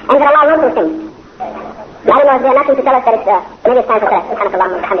 And that Allah knows those things. I don't know if there are nothing to tell us that it's, maybe it's time for class.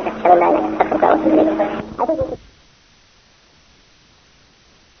 Subhanakallahumma wa bihamdika, ashhadu an la ilaha illa anta, astaghfiruka wa atubu ilayk.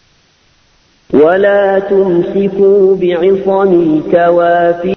 ولا تمسكوا بعصم الكوافر